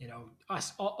 you know,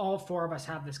 us, all 4 of us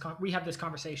have this, we have this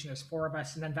conversation, there's 4 of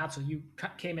us, and then Vatsal, you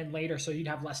came in later, so you'd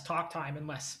have less talk time and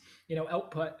less, you know,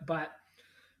 output, but,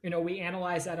 you know, we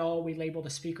analyze that all, we label the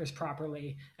speakers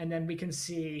properly, and then we can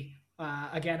see,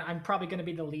 again, I'm probably going to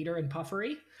be the leader in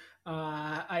puffery.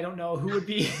 I don't know who would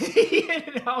be,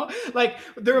 you know, like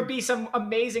there would be some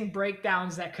amazing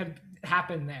breakdowns that could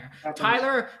happen there.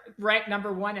 Tyler ranked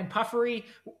number 1 in puffery,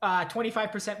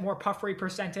 25% more puffery per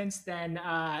sentence than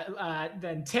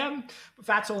Tim.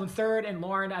 Vatsal in 3rd, and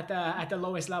Lauren at the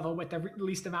lowest level with the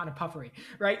least amount of puffery,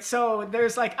 right? So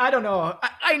there's like, I don't know.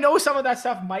 I know some of that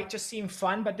stuff might just seem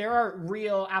fun, but there are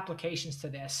real applications to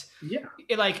this. Yeah.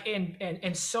 Like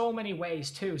in so many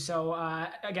ways too. So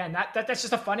again, that's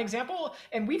just a fun example.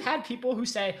 And we've had people who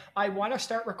say, I want to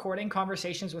start recording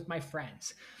conversations with my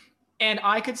friends. And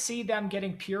I could see them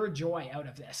getting pure joy out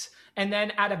of this. And then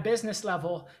at a business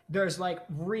level, there's like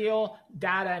real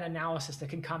data and analysis that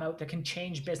can come out that can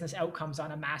change business outcomes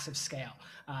on a massive scale.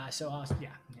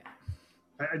 Yeah.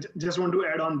 I just want to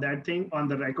add on that thing on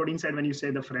the recording side. When you say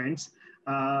the friends,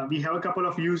 we have a couple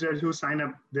of users who signed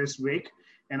up this week,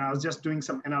 and I was just doing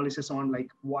some analysis on like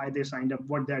why they signed up,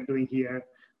 what they're doing here,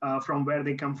 from where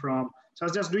they come from. So I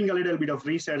was just doing a little bit of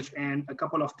research, and a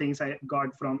couple of things I got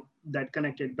from that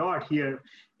connected dot here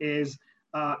is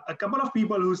a couple of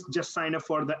people who just signed up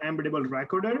for the embeddable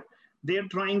recorder. They're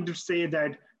trying to say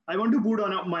that I want to put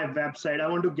on my website, I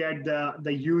want to get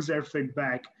the user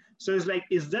feedback. So it's like,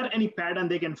 is there any pattern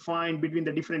they can find between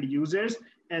the different users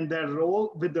and their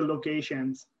role with the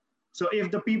locations? So if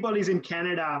the people is in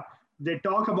Canada, they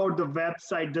talk about the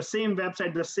website,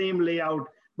 the same layout,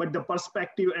 but the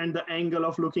perspective and the angle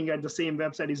of looking at the same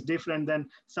website is different than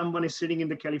someone is sitting in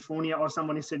the California or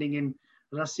someone is sitting in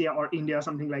Russia or India,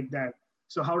 something like that.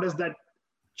 So how does that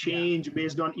change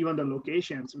based on even the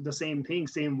locations? The same thing,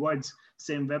 same words,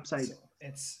 same website.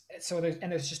 So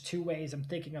there's just two ways I'm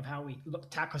thinking of how we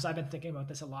tackle, because I've been thinking about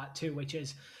this a lot too, which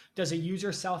is, does a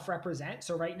user self-represent?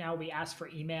 So right now we ask for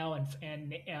email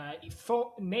and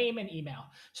full name and email.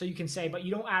 So you can say, but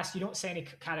you don't say any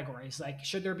categories, like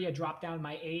should there be a drop down,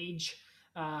 my age,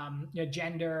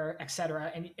 gender,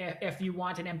 etc. And if you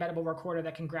want an embeddable recorder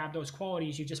that can grab those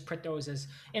qualities, you just put those as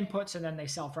inputs and then they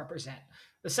self-represent.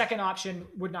 The second option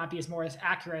would not be as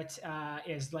accurate,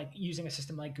 is like using a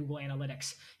system like Google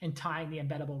Analytics and tying the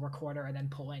embeddable recorder and then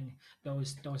pulling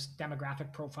those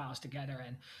demographic profiles together.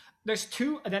 And there's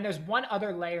one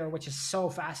other layer, which is so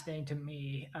fascinating to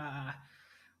me.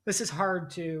 This is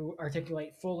hard to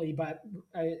articulate fully, but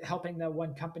helping the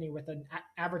one company with an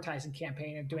advertising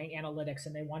campaign and doing analytics,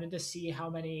 and they wanted to see how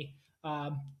many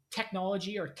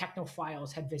technology or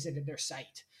technophiles had visited their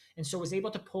site. And so was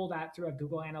able to pull that through a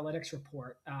Google Analytics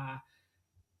report.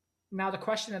 Now, the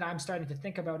question that I'm starting to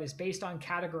think about is based on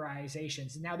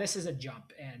categorizations. Now, this is a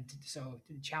jump. And so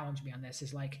to challenge me on this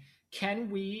is like, can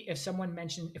we, if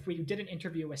we did an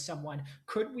interview with someone,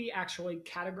 could we actually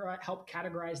help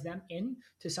categorize them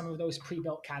into some of those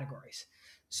pre-built categories?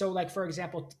 So like, for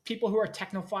example, people who are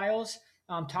technophiles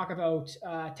talk about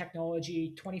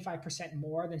technology 25%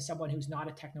 more than someone who's not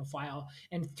a technophile.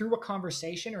 And through a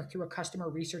conversation or through a customer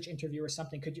research interview or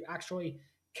something, could you actually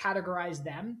categorize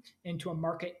them into a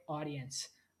market audience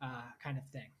kind of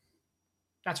thing?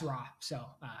 That's raw. So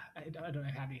I don't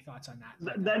have any thoughts on that.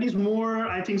 That is more,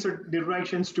 I think, so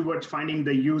directions towards finding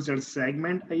the user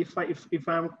segment. If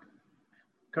I'm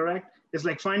correct, it's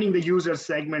like finding the user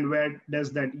segment. Where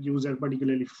does that user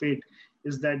particularly fit?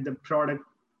 Is that the product?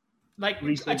 Like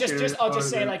I'll just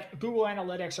say like Google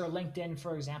Analytics or LinkedIn,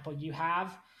 for example, you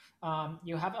have a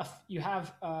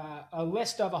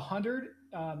list of 100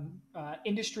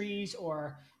 industries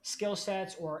or skill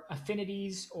sets or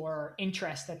affinities or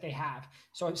interests that they have.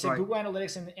 So say Google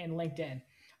Analytics and LinkedIn,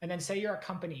 and then say you're a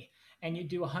company and you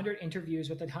do 100 interviews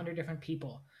with 100 different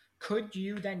people. Could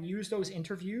you then use those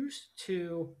interviews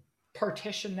to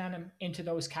partition them into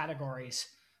those categories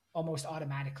almost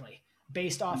automatically,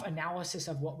 based off analysis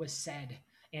of what was said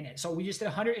in it? So we just did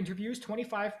 100 interviews,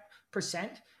 25%.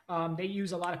 They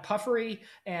use a lot of puffery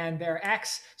and they're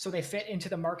X, so they fit into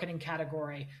the marketing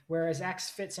category, whereas X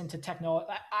fits into technology.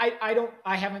 I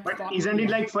haven't thought. Isn't it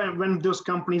like when those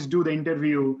companies do the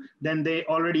interview, then they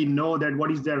already know that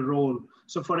what is their role?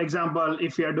 So for example,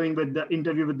 if you are doing with the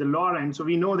interview with the Lauren, so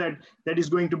we know that is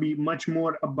going to be much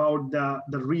more about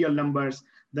the real numbers,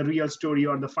 the real story,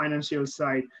 or the financial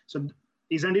side. So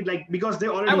isn't it like, because they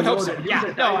already know that?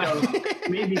 Yeah,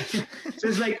 maybe. So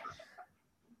it's like,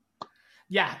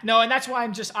 yeah, no, and that's why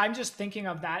I'm just thinking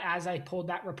of that as I pulled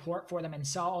that report for them and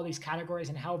saw all these categories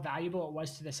and how valuable it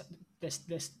was to this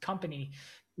company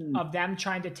of them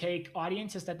trying to take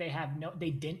audiences that they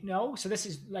didn't know. So this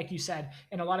is, like you said,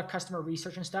 in a lot of customer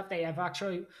research and stuff, they have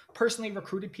actually personally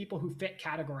recruited people who fit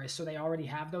categories, so they already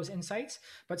have those insights.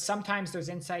 But sometimes there's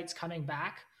insights coming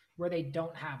back where they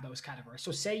don't have those categories.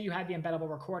 So say you had the embeddable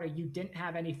recorder, you didn't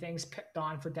have any things picked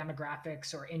on for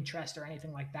demographics or interest or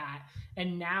anything like that.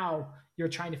 And now you're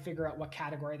trying to figure out what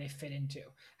category they fit into.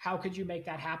 How could you make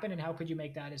that happen? And how could you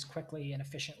make that as quickly and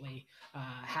efficiently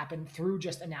happen through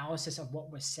just analysis of what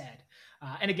was said?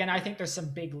 And again, I think there's some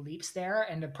big leaps there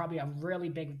and probably a really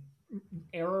big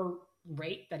error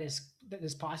rate that is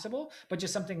possible, but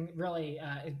just something really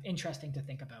interesting to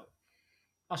think about.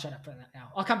 I'll shut up for that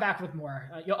now. I'll come back with more.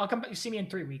 You see me in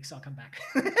 3 weeks. I'll come back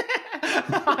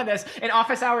on this in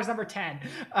office hours number 10.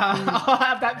 I'll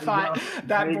have that thought,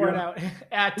 that board out.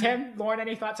 Tim, Lauren,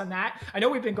 any thoughts on that? I know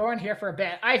we've been going here for a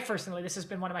bit. This has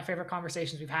been one of my favorite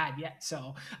conversations we've had yet.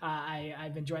 So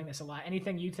I've been enjoying this a lot.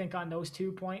 Anything you think on those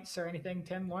 2 points or anything,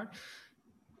 Tim, Lauren?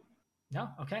 No.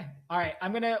 Okay. All right.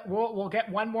 We'll get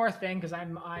one more thing because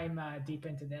I'm deep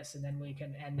into this, and then we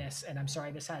can end this. And I'm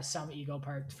sorry, this has some ego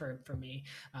part for me,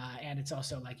 and it's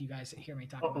also like you guys hear me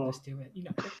talk about this too.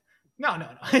 No.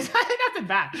 It's nothing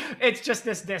bad. It's just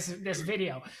this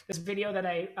video that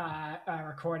I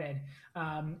recorded,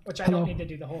 which I don't need to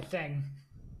do the whole thing.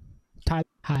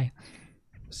 Hi.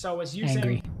 So I was using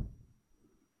angry,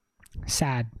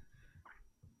 sad.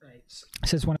 Right.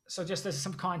 This is one. So just as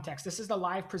some context, this is the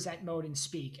live present mode in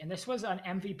Speak. And this was an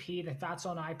MVP that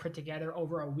Fatso and I put together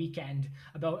over a weekend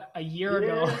about a year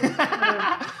ago.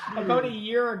 About a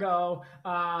year ago.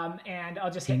 And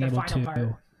I'll just hit Being the able final to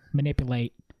part.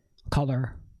 manipulate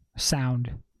color,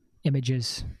 sound,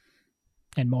 images,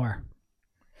 and more.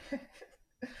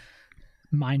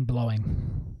 Mind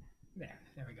blowing.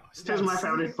 There we go. So This is my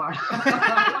favorite part.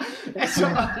 so,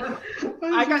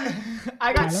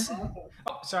 I got.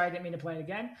 Oh, sorry, I didn't mean to play it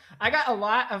again. I got a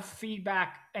lot of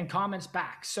feedback and comments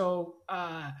back. So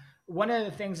one of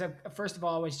the things that, first of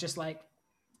all, was just like,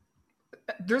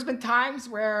 there's been times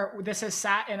where this has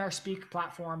sat in our Speak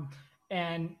platform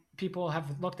and people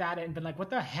have looked at it and been like,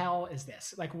 what the hell is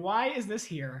this? Like, why is this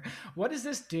here? What does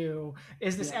this do?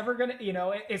 Is this ever going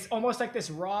to, it's almost like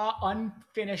this raw,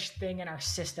 unfinished thing in our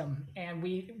system. And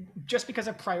we, just because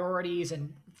of priorities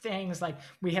and things, like,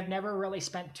 we have never really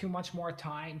spent too much more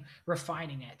time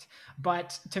refining it.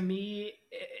 But to me,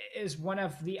 it is one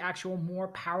of the actual more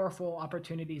powerful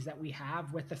opportunities that we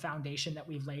have with the foundation that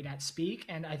we've laid at Speak.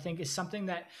 And I think is something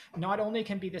that not only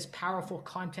can be this powerful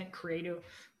content creator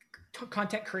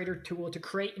tool to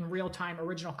create in real time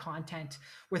original content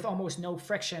with almost no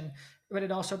friction, but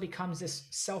it also becomes this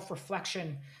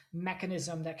self-reflection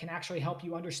mechanism that can actually help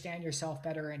you understand yourself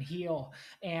better and heal.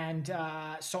 And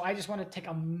so I just want to take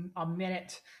a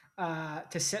minute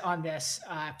to sit on this.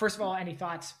 First of all, any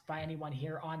thoughts by anyone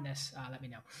here on this? Let me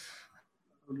know.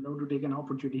 I would love to take an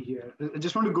opportunity here. I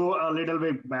just want to go a little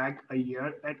bit back a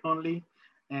year at only.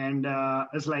 And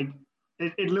it's like,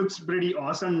 it looks pretty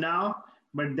awesome now,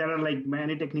 but there are like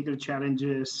many technical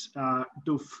challenges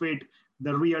to fit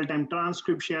the real-time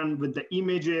transcription with the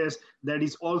images that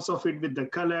is also fit with the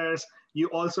colors.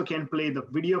 You also can play the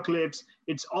video clips.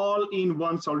 It's all in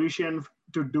one solution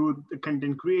to do the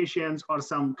content creations or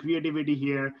some creativity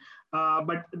here.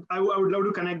 But I would love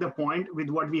to connect the point with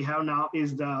what we have now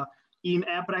is the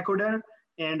in-app recorder.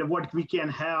 And what we can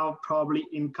have probably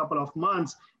in a couple of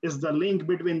months is the link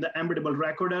between the embeddable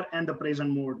recorder and the present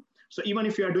mode. So even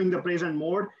if you are doing the present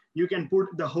mode, you can put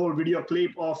the whole video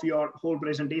clip of your whole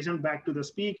presentation back to the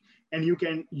Speak, and you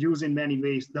can use in many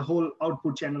ways. The whole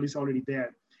output channel is already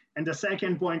there. And the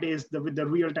second point is with the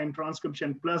real-time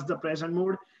transcription plus the present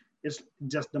mode is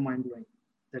just the mind-blowing.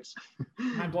 That's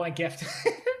mind-blowing gift.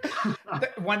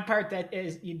 One part that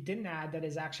is you didn't add that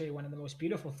is actually one of the most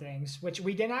beautiful things, which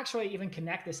we didn't actually even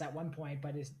connect this at one point,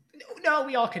 but is no,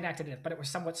 we all connected it, but it was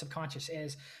somewhat subconscious,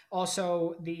 is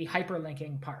also the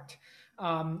hyperlinking part.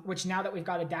 Which now that we've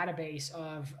got a database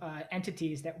of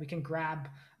entities that we can grab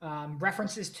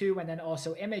references to and then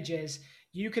also images,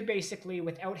 you could basically,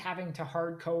 without having to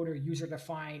hard code or user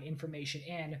define information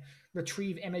in,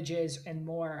 retrieve images and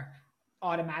more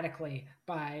automatically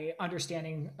by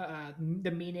understanding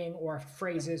the meaning or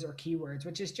phrases or keywords,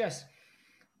 which is just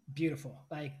beautiful.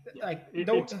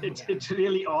 It's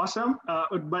really awesome.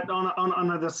 But on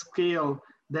another scale,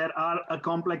 there are a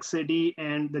complexity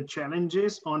and the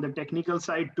challenges on the technical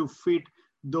side to fit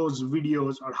those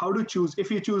videos, or how to choose.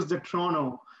 If you choose the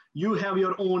Toronto, you have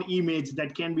your own image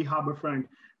that can be Harborfront.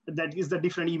 That is the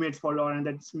different image for Lauren.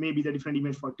 That's maybe the different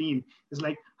image for team. It's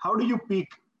like, how do you pick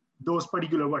those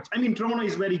particular words? I mean, Toronto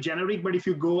is very generic, but if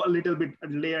you go a little bit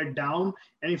layered down,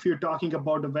 and if you're talking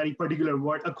about a very particular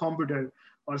word, a computer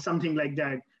or something like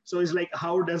that. So it's like,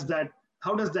 how does that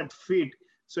fit?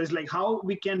 So it's like how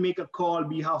we can make a call on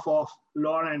behalf of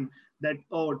Lauren that,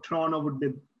 oh, Toronto would be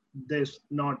this,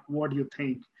 not what you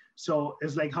think. So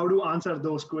it's like how to answer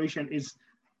those questions is,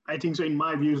 I think so in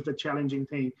my view, is the challenging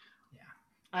thing.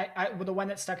 Well, the one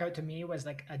that stuck out to me was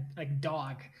like a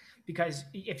dog, because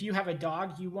if you have a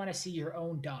dog, you want to see your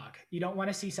own dog. You don't want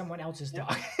to see someone else's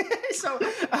dog. So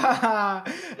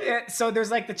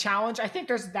there's like the challenge. I think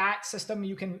there's that system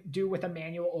you can do with a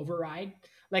manual override.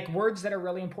 Like words that are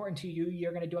really important to you,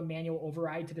 you're going to do a manual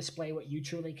override to display what you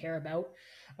truly care about.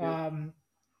 Yeah.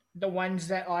 The ones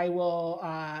that I will,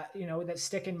 that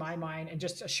stick in my mind, and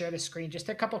just to share the screen, just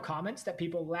a couple comments that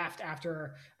people left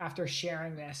after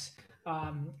sharing this,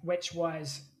 which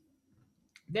was,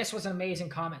 this was an amazing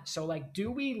comment. So like,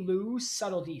 do we lose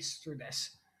subtleties through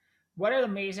this? What an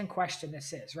amazing question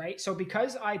this is, right? So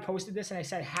because I posted this and I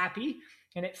said happy,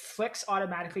 and it flicks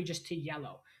automatically just to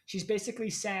yellow, she's basically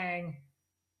saying,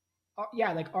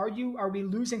 are we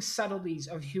losing subtleties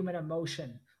of human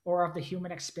emotion or of the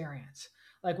human experience?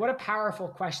 Like, what a powerful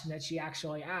question that she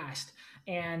actually asked.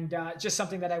 And just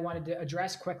something that I wanted to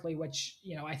address quickly, which,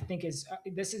 I think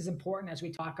this is important as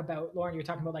we talk about, Lauren, you're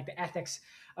talking about like the ethics,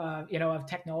 of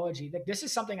technology. Like, this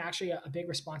is something actually a big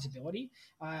responsibility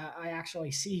I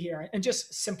actually see here. And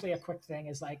just simply a quick thing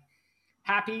is like,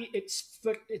 happy,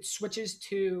 it switches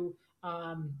to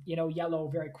yellow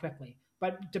very quickly.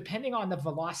 But depending on the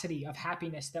velocity of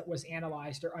happiness that was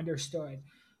analyzed or understood,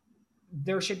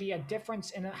 there should be a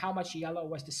difference in how much yellow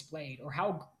was displayed or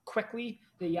how quickly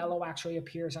the yellow actually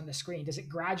appears on the screen. Does it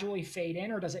gradually fade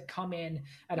in or does it come in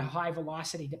at a high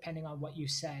velocity depending on what you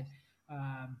said?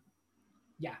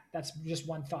 Yeah, that's just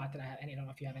one thought that I have. And I don't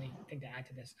know if you have anything to add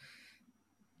to this.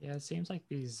 Yeah, it seems like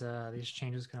these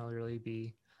changes can only really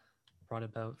be brought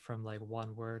about from like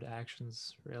one word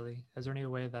actions, really. Is there any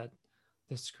way that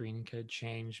the screen could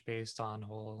change based on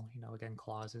whole, again,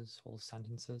 clauses, whole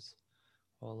sentences,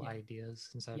 whole ideas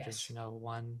instead of just,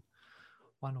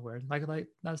 one word? Like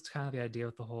that's kind of the idea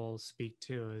with the whole speak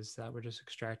too, is that we're just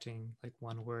extracting like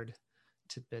one word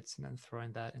tidbits and then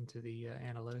throwing that into the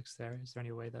analytics there. Is there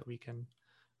any way that we can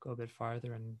go a bit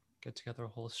farther and get together a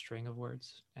whole string of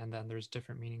words, and then there's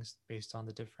different meanings based on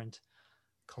the different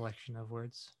collection of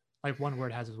words? Like one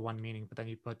word has one meaning, but then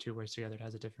you put two words together, it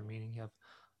has a different meaning. You have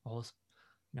a whole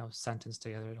sentence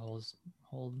together, it holds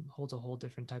a whole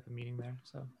different type of meaning there.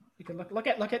 So you can look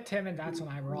at Tim and Vats and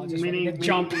I. We're all just meaning, ready to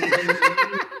jump.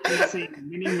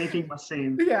 Meaning making the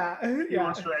same. Yeah. He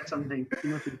wants to add something.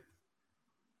 Timothy.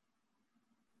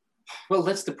 Well,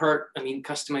 that's the part. I mean,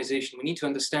 customization. We need to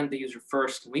understand the user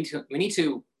first. We need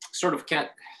to sort of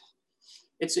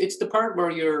It's the part where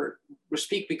your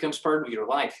speak becomes part of your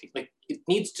life. Like it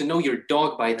needs to know your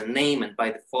dog by the name and by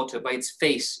the photo, by its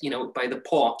face, by the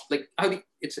paw. Like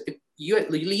you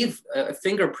leave a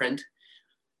fingerprint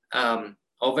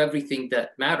of everything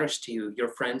that matters to you, your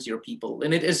friends, your people,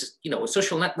 and it is a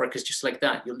social network is just like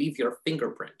that. You leave your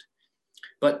fingerprint,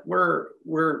 but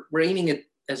we're aiming at,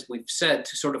 as we've said,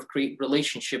 to sort of create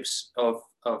relationships of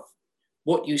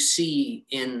what you see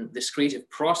in this creative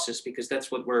process, because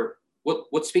that's what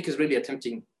Speak is really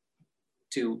attempting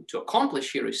to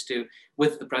accomplish here is to,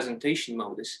 with the presentation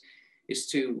mode, is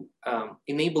to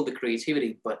enable the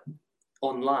creativity, but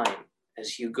online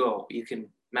as you go. You can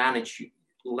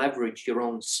leverage your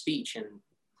own speech and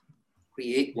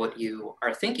create what you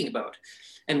are thinking about.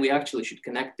 And we actually should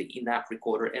connect the in-app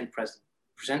recorder and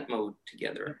present mode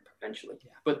together eventually.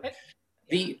 Yeah. But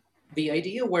the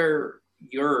idea where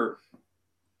you're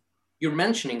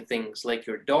mentioning things like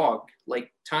your dog,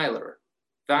 like Tyler,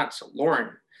 that's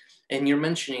Lauren, and you're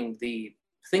mentioning the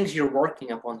things you're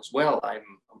working upon as well. I'm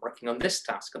working on this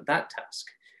task, on that task.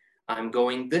 I'm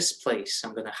going this place.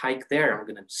 I'm going to hike there. I'm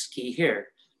going to ski here.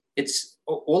 It's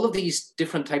all of these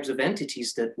different types of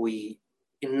entities that we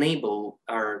enable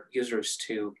our users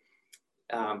to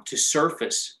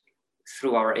surface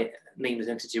through our named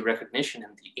entity recognition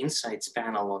and the insights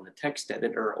panel on the text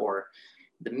editor or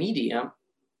the media.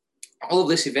 All of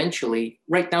this eventually,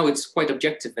 right now it's quite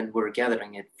objective and we're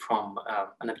gathering it from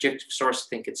an objective source. I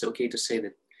think it's okay to say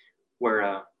that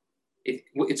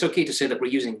it's okay to say that we're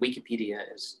using Wikipedia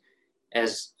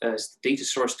as the data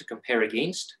source to compare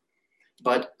against.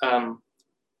 But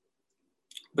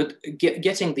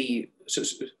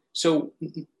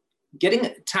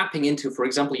tapping into, for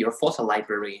example, your photo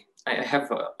library. I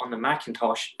have on the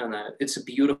Macintosh, and it's a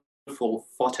beautiful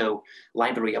photo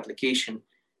library application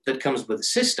that comes with the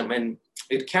system, and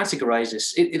it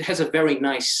categorizes. It has a very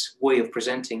nice way of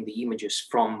presenting the images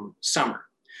from summer,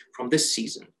 from this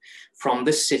season, from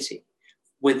this city,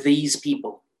 with these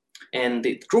people, and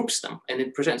it groups them and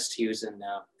it presents to you.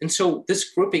 And so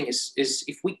this grouping is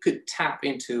if we could tap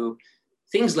into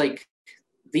things like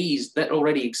these that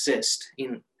already exist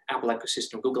in Apple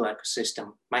ecosystem, Google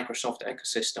ecosystem, Microsoft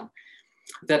ecosystem,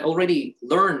 that already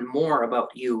learn more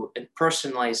about you and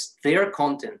personalize their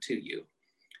content to you.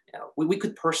 We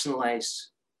could personalize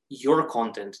your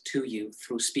content to you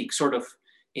through Speak, sort of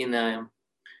in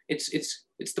it's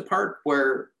the part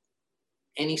where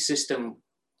any system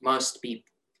must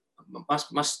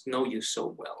know you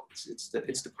so well. It's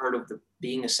the part of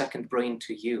being a second brain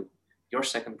to you, your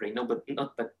second brain. No, but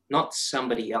not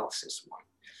somebody else's one.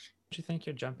 Do you think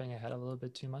you're jumping ahead a little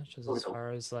bit too much as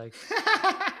far as like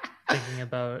thinking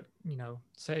about,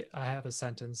 say I have a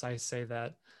sentence, I say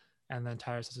that, and then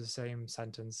Tyler says the same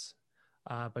sentence,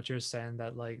 but you're saying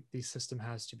that like the system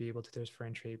has to be able to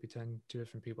differentiate between two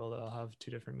different people that'll have two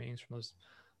different meanings from those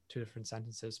two different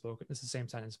sentences spoken. It's the same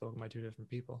sentence spoken by two different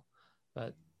people,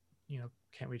 but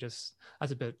can't we just,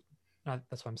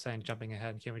 that's what I'm saying, jumping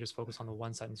ahead, can't we just focus on the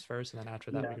one sentence first, and then after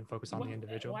that we can focus on the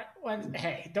individual?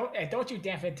 Hey, don't you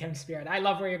dampen Tim's spirit. I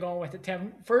love where you're going with it,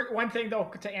 Tim. For one thing though,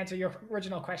 to answer your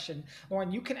original question,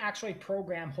 Lauren, you can actually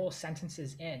program whole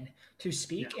sentences in to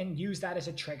Speak and use that as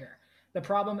a trigger. The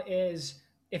problem is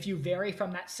if you vary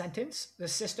from that sentence, the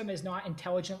system is not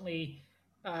intelligently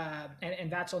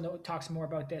and Vatzel talks more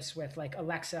about this with like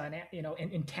Alexa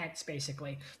and intents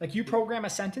basically. Like you program a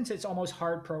sentence, it's almost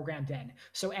hard programmed in.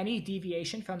 So any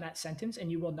deviation from that sentence,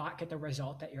 and you will not get the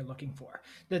result that you're looking for.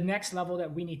 The next level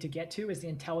that we need to get to is the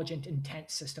intelligent intent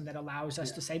system that allows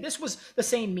us to say this was the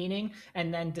same meaning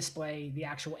and then display the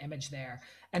actual image there.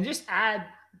 And just add,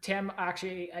 Tim,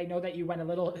 actually, I know that you went a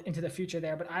little into the future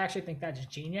there, but I actually think that's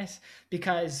genius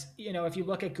because, if you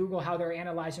look at Google, how they're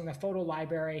analyzing the photo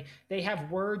library, they have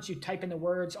words, you type in the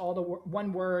words,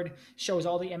 one word shows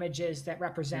all the images that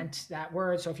represent that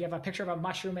word. So if you have a picture of a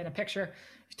mushroom in a picture,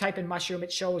 if you type in mushroom,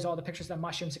 it shows all the pictures of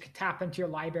mushrooms. It could tap into your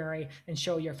library and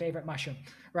show your favorite mushroom,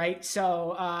 right?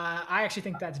 So I actually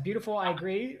think that's beautiful. I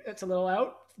agree. It's a little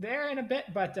out there in a bit,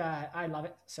 but I love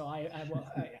it. So I will.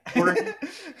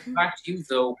 Back to you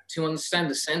though, to understand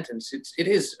the sentence, it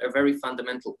is a very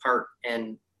fundamental part,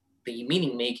 and the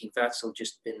meaning making Vatzel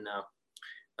just been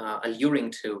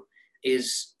alluring to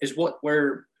is what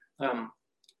we're.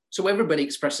 So everybody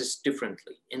expresses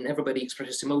differently, and everybody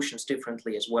expresses emotions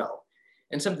differently as well.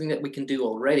 And something that we can do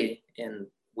already, and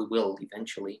we will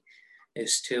eventually,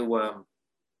 is to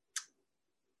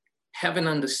have an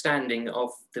understanding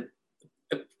of the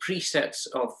presets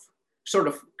of sort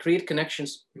of create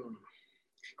connections,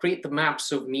 create the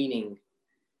maps of meaning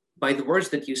by the words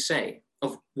that you say,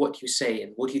 of what you say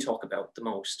and what you talk about the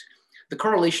most. The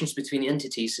correlations between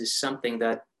entities is something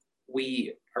that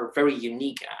we are very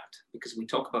unique at, because we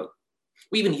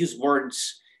even use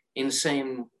words in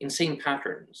same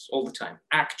patterns all the time.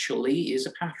 Actually is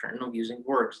a pattern of using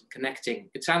words, connecting.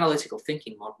 It's analytical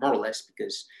thinking more or less,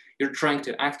 because you're trying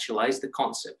to actualize the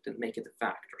concept and make it a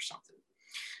fact or something,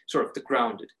 sort of the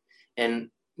grounded. And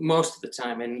most of the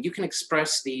time, and you can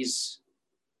express these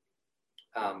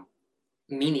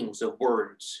meanings of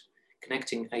words,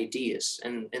 connecting ideas,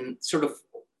 and sort of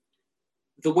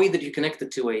the way that you connect the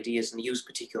two ideas and use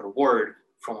particular word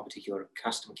from a particular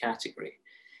custom category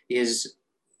is,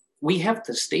 we have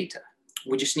this data.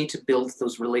 We just need to build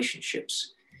those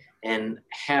relationships and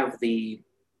have the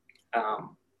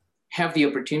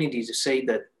opportunity to say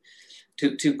that,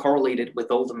 to correlate it with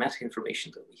all the meta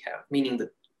information that we have, meaning that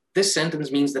this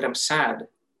sentence means that I'm sad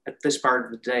at this part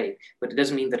of the day, but it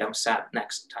doesn't mean that I'm sad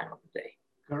next time of the day.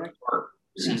 Correct. Or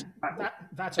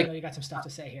That's I know you got some stuff to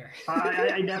say here.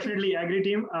 I definitely agree,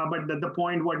 Tim. But the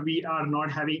point what we are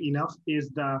not having enough is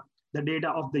the data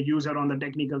of the user on the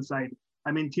technical side.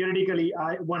 I mean, theoretically,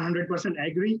 I 100%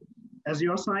 agree as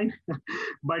your side,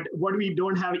 but what we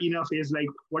don't have enough is like,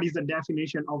 what is the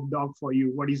definition of dog for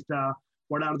you? What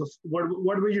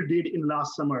were you did in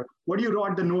last summer? What you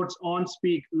wrote the notes on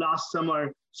Speak last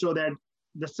summer, so that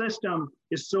the system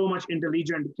is so much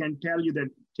intelligent, can tell you that,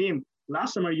 Tim,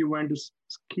 last summer you went to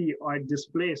ski at this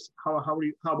place. How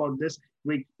about this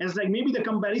week? It's like maybe the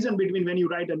comparison between when you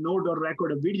write a note or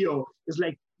record a video is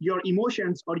like your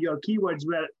emotions or your keywords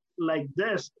were like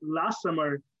this last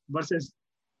summer versus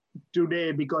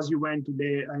today, because you went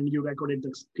today and you recorded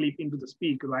the clip into the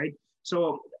Speak, right?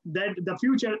 So that the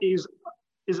future is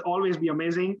always be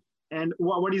amazing. And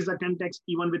what is the context,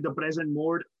 even with the present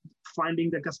mode, finding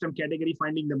the custom category,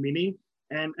 finding the meaning.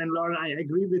 And Lauren, I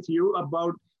agree with you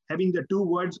about having the two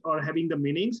words or having the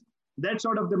meanings. That's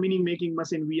sort of the meaning making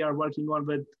machine we are working on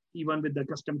with, even with the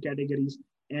custom categories,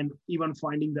 and even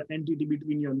finding the entity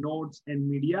between your notes and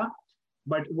media.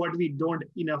 But what we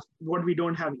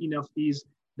don't have enough is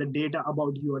the data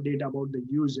about you, or data about the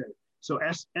user. So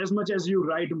as much as you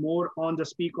write more on the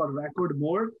Speak or record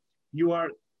more, you are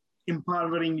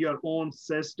empowering your own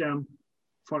system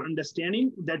for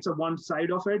understanding. That's a one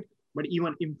side of it, but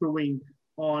even improving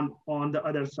on the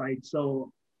other side.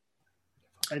 So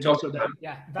I think so that.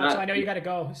 Yeah, that's I know you got to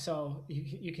go, so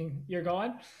you're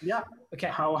going. Yeah. Okay.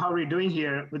 How are we doing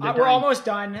here with the we're almost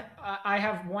done. I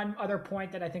have one other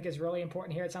point that I think is really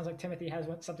important here. It sounds like Timothy has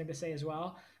something to say as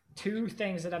well. Two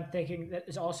things that I'm thinking that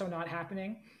is also not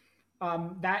happening.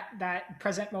 That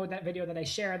present mode, that video that I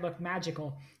shared looked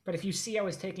magical, but if you see, I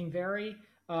was taking very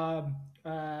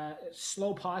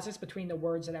slow pauses between the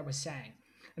words that I was saying.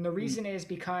 And the reason is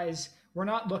because we're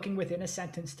not looking within a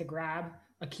sentence to grab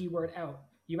a keyword out.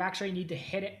 You actually need to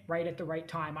hit it right at the right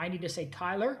time. I need to say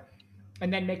Tyler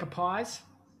and then make a pause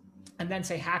and then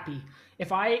say happy.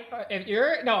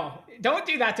 No, don't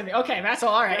do that to me. Okay, that's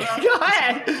all right. Go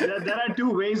ahead. There are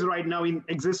two ways right now in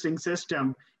existing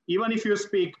system. Even if you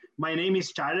speak, my name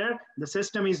is Tyler, the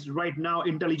system is right now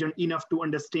intelligent enough to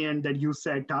understand that you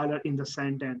said Tyler in the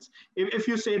sentence. If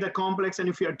you say the complex and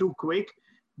if you're too quick,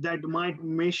 that might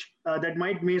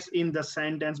miss in the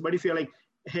sentence. But if you're like,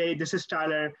 hey, this is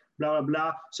Tyler, blah, blah,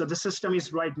 blah. So the system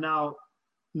is right now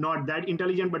not that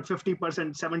intelligent, but 50%,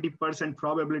 70%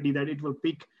 probability that it will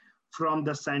pick from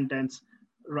the sentence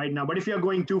right now. But if you're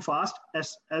going too fast,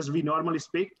 as we normally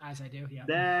speak, as I do, yeah,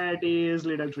 that is a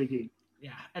little tricky.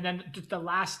 Yeah, and then just the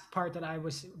last part that I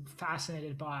was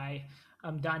fascinated by,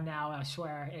 I'm done now, I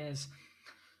swear, is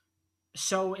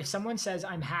so if someone says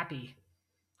I'm happy,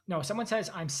 no, someone says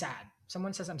I'm sad.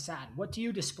 Someone says I'm sad. What do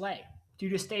you display? Do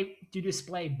you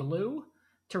display blue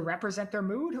to represent their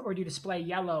mood, or do you display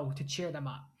yellow to cheer them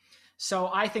up? So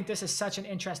I think this is such an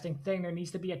interesting thing. There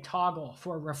needs to be a toggle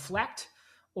for reflect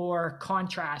or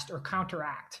contrast or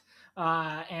counteract.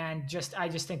 And I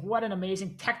just think what an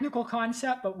amazing technical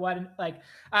concept, but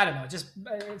I don't know,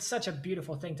 it's such a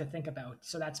beautiful thing to think about.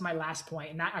 So that's my last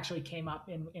point, and that actually came up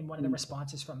in one of the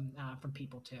responses from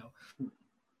people too.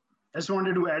 I just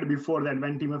wanted to add before that,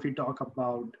 when Timothy talked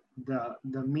about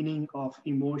the meaning of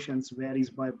emotions varies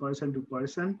by person to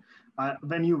person.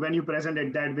 When you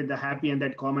presented that with the happy and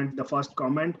that comment, the first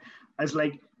comment, as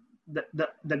like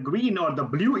the green or the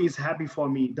blue is happy for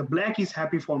me, the black is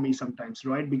happy for me sometimes,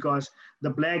 right? Because the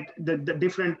black, the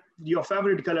different, your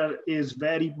favorite color is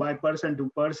vary by person to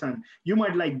person. You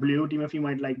might like blue, Timothy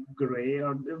might like gray,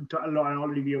 or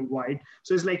already white.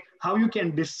 So it's like how you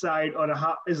can decide, or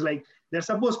how is like there's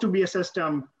supposed to be a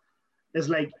system is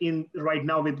like in right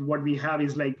now with what we have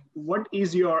is like, what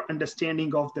is your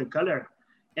understanding of the color?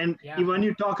 And when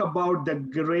you talk about the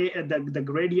gray, the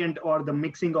gradient or the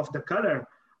mixing of the color,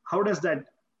 how does that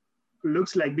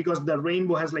looks like? Because the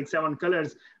rainbow has like 7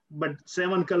 colors, but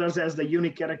 7 colors has the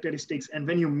unique characteristics. And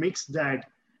when you mix that,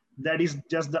 that is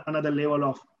just another level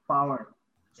of power.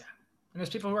 Yeah. And there's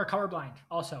people who are colorblind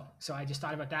also. So I just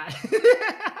thought about that.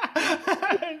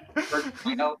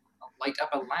 Light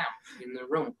up a lamp in the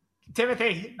room.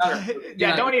 Timothy,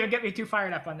 don't even get me too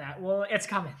fired up on that. Well, it's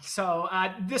coming. So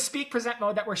the speak present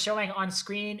mode that we're showing on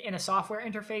screen in a software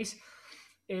interface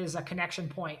is a connection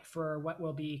point for what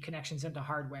will be connections into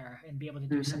hardware and be able to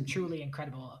do some truly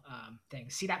incredible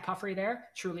things. See that puffery there?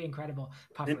 Truly incredible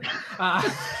puffery.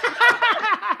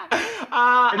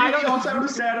 I think we also have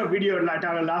to share a video, like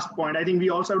our last point. I think we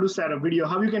also have to share a video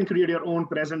how you can create your own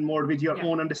present mode with your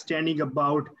own understanding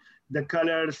about the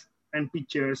colors and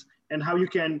pictures, and how you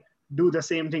can do the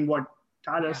same thing what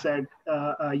Tyler said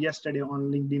yesterday on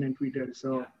LinkedIn and Twitter.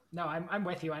 So no, I'm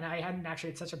with you, and I hadn't actually.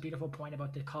 It's such a beautiful point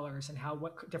about the colors and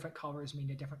what different colors mean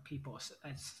to different people. So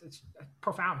it's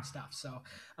profound stuff. So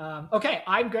okay,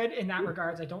 I'm good in that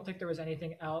regards. I don't think there was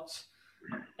anything else.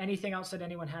 Anything else that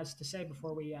anyone has to say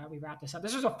before we wrap this up?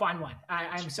 This was a fun one.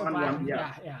 I'm so glad.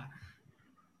 Yeah.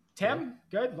 Tim,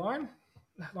 good.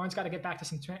 Lauren's got to get back to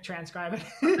some transcribing.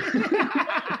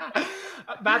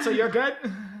 Batzel, you're good?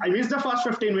 I missed the first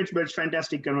 15 minutes, but it's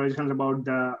fantastic conversations about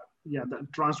the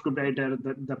transcript editor,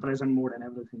 the present mode and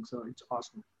everything. So it's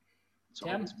awesome.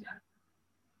 Tim?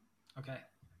 Okay.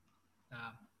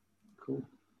 Cool.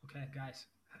 Okay, guys.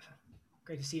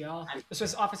 Great to see you all. This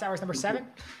was Office Hours number 7.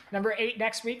 Number 8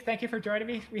 next week. Thank you for joining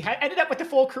me. We ended up with the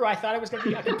full crew. I thought I was going to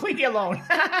be completely alone.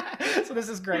 So this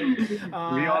is great. We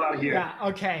all are here. Yeah.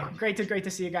 Okay. Great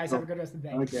to see you guys. Have a good rest of the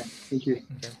day. Okay. Thank you.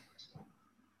 Okay.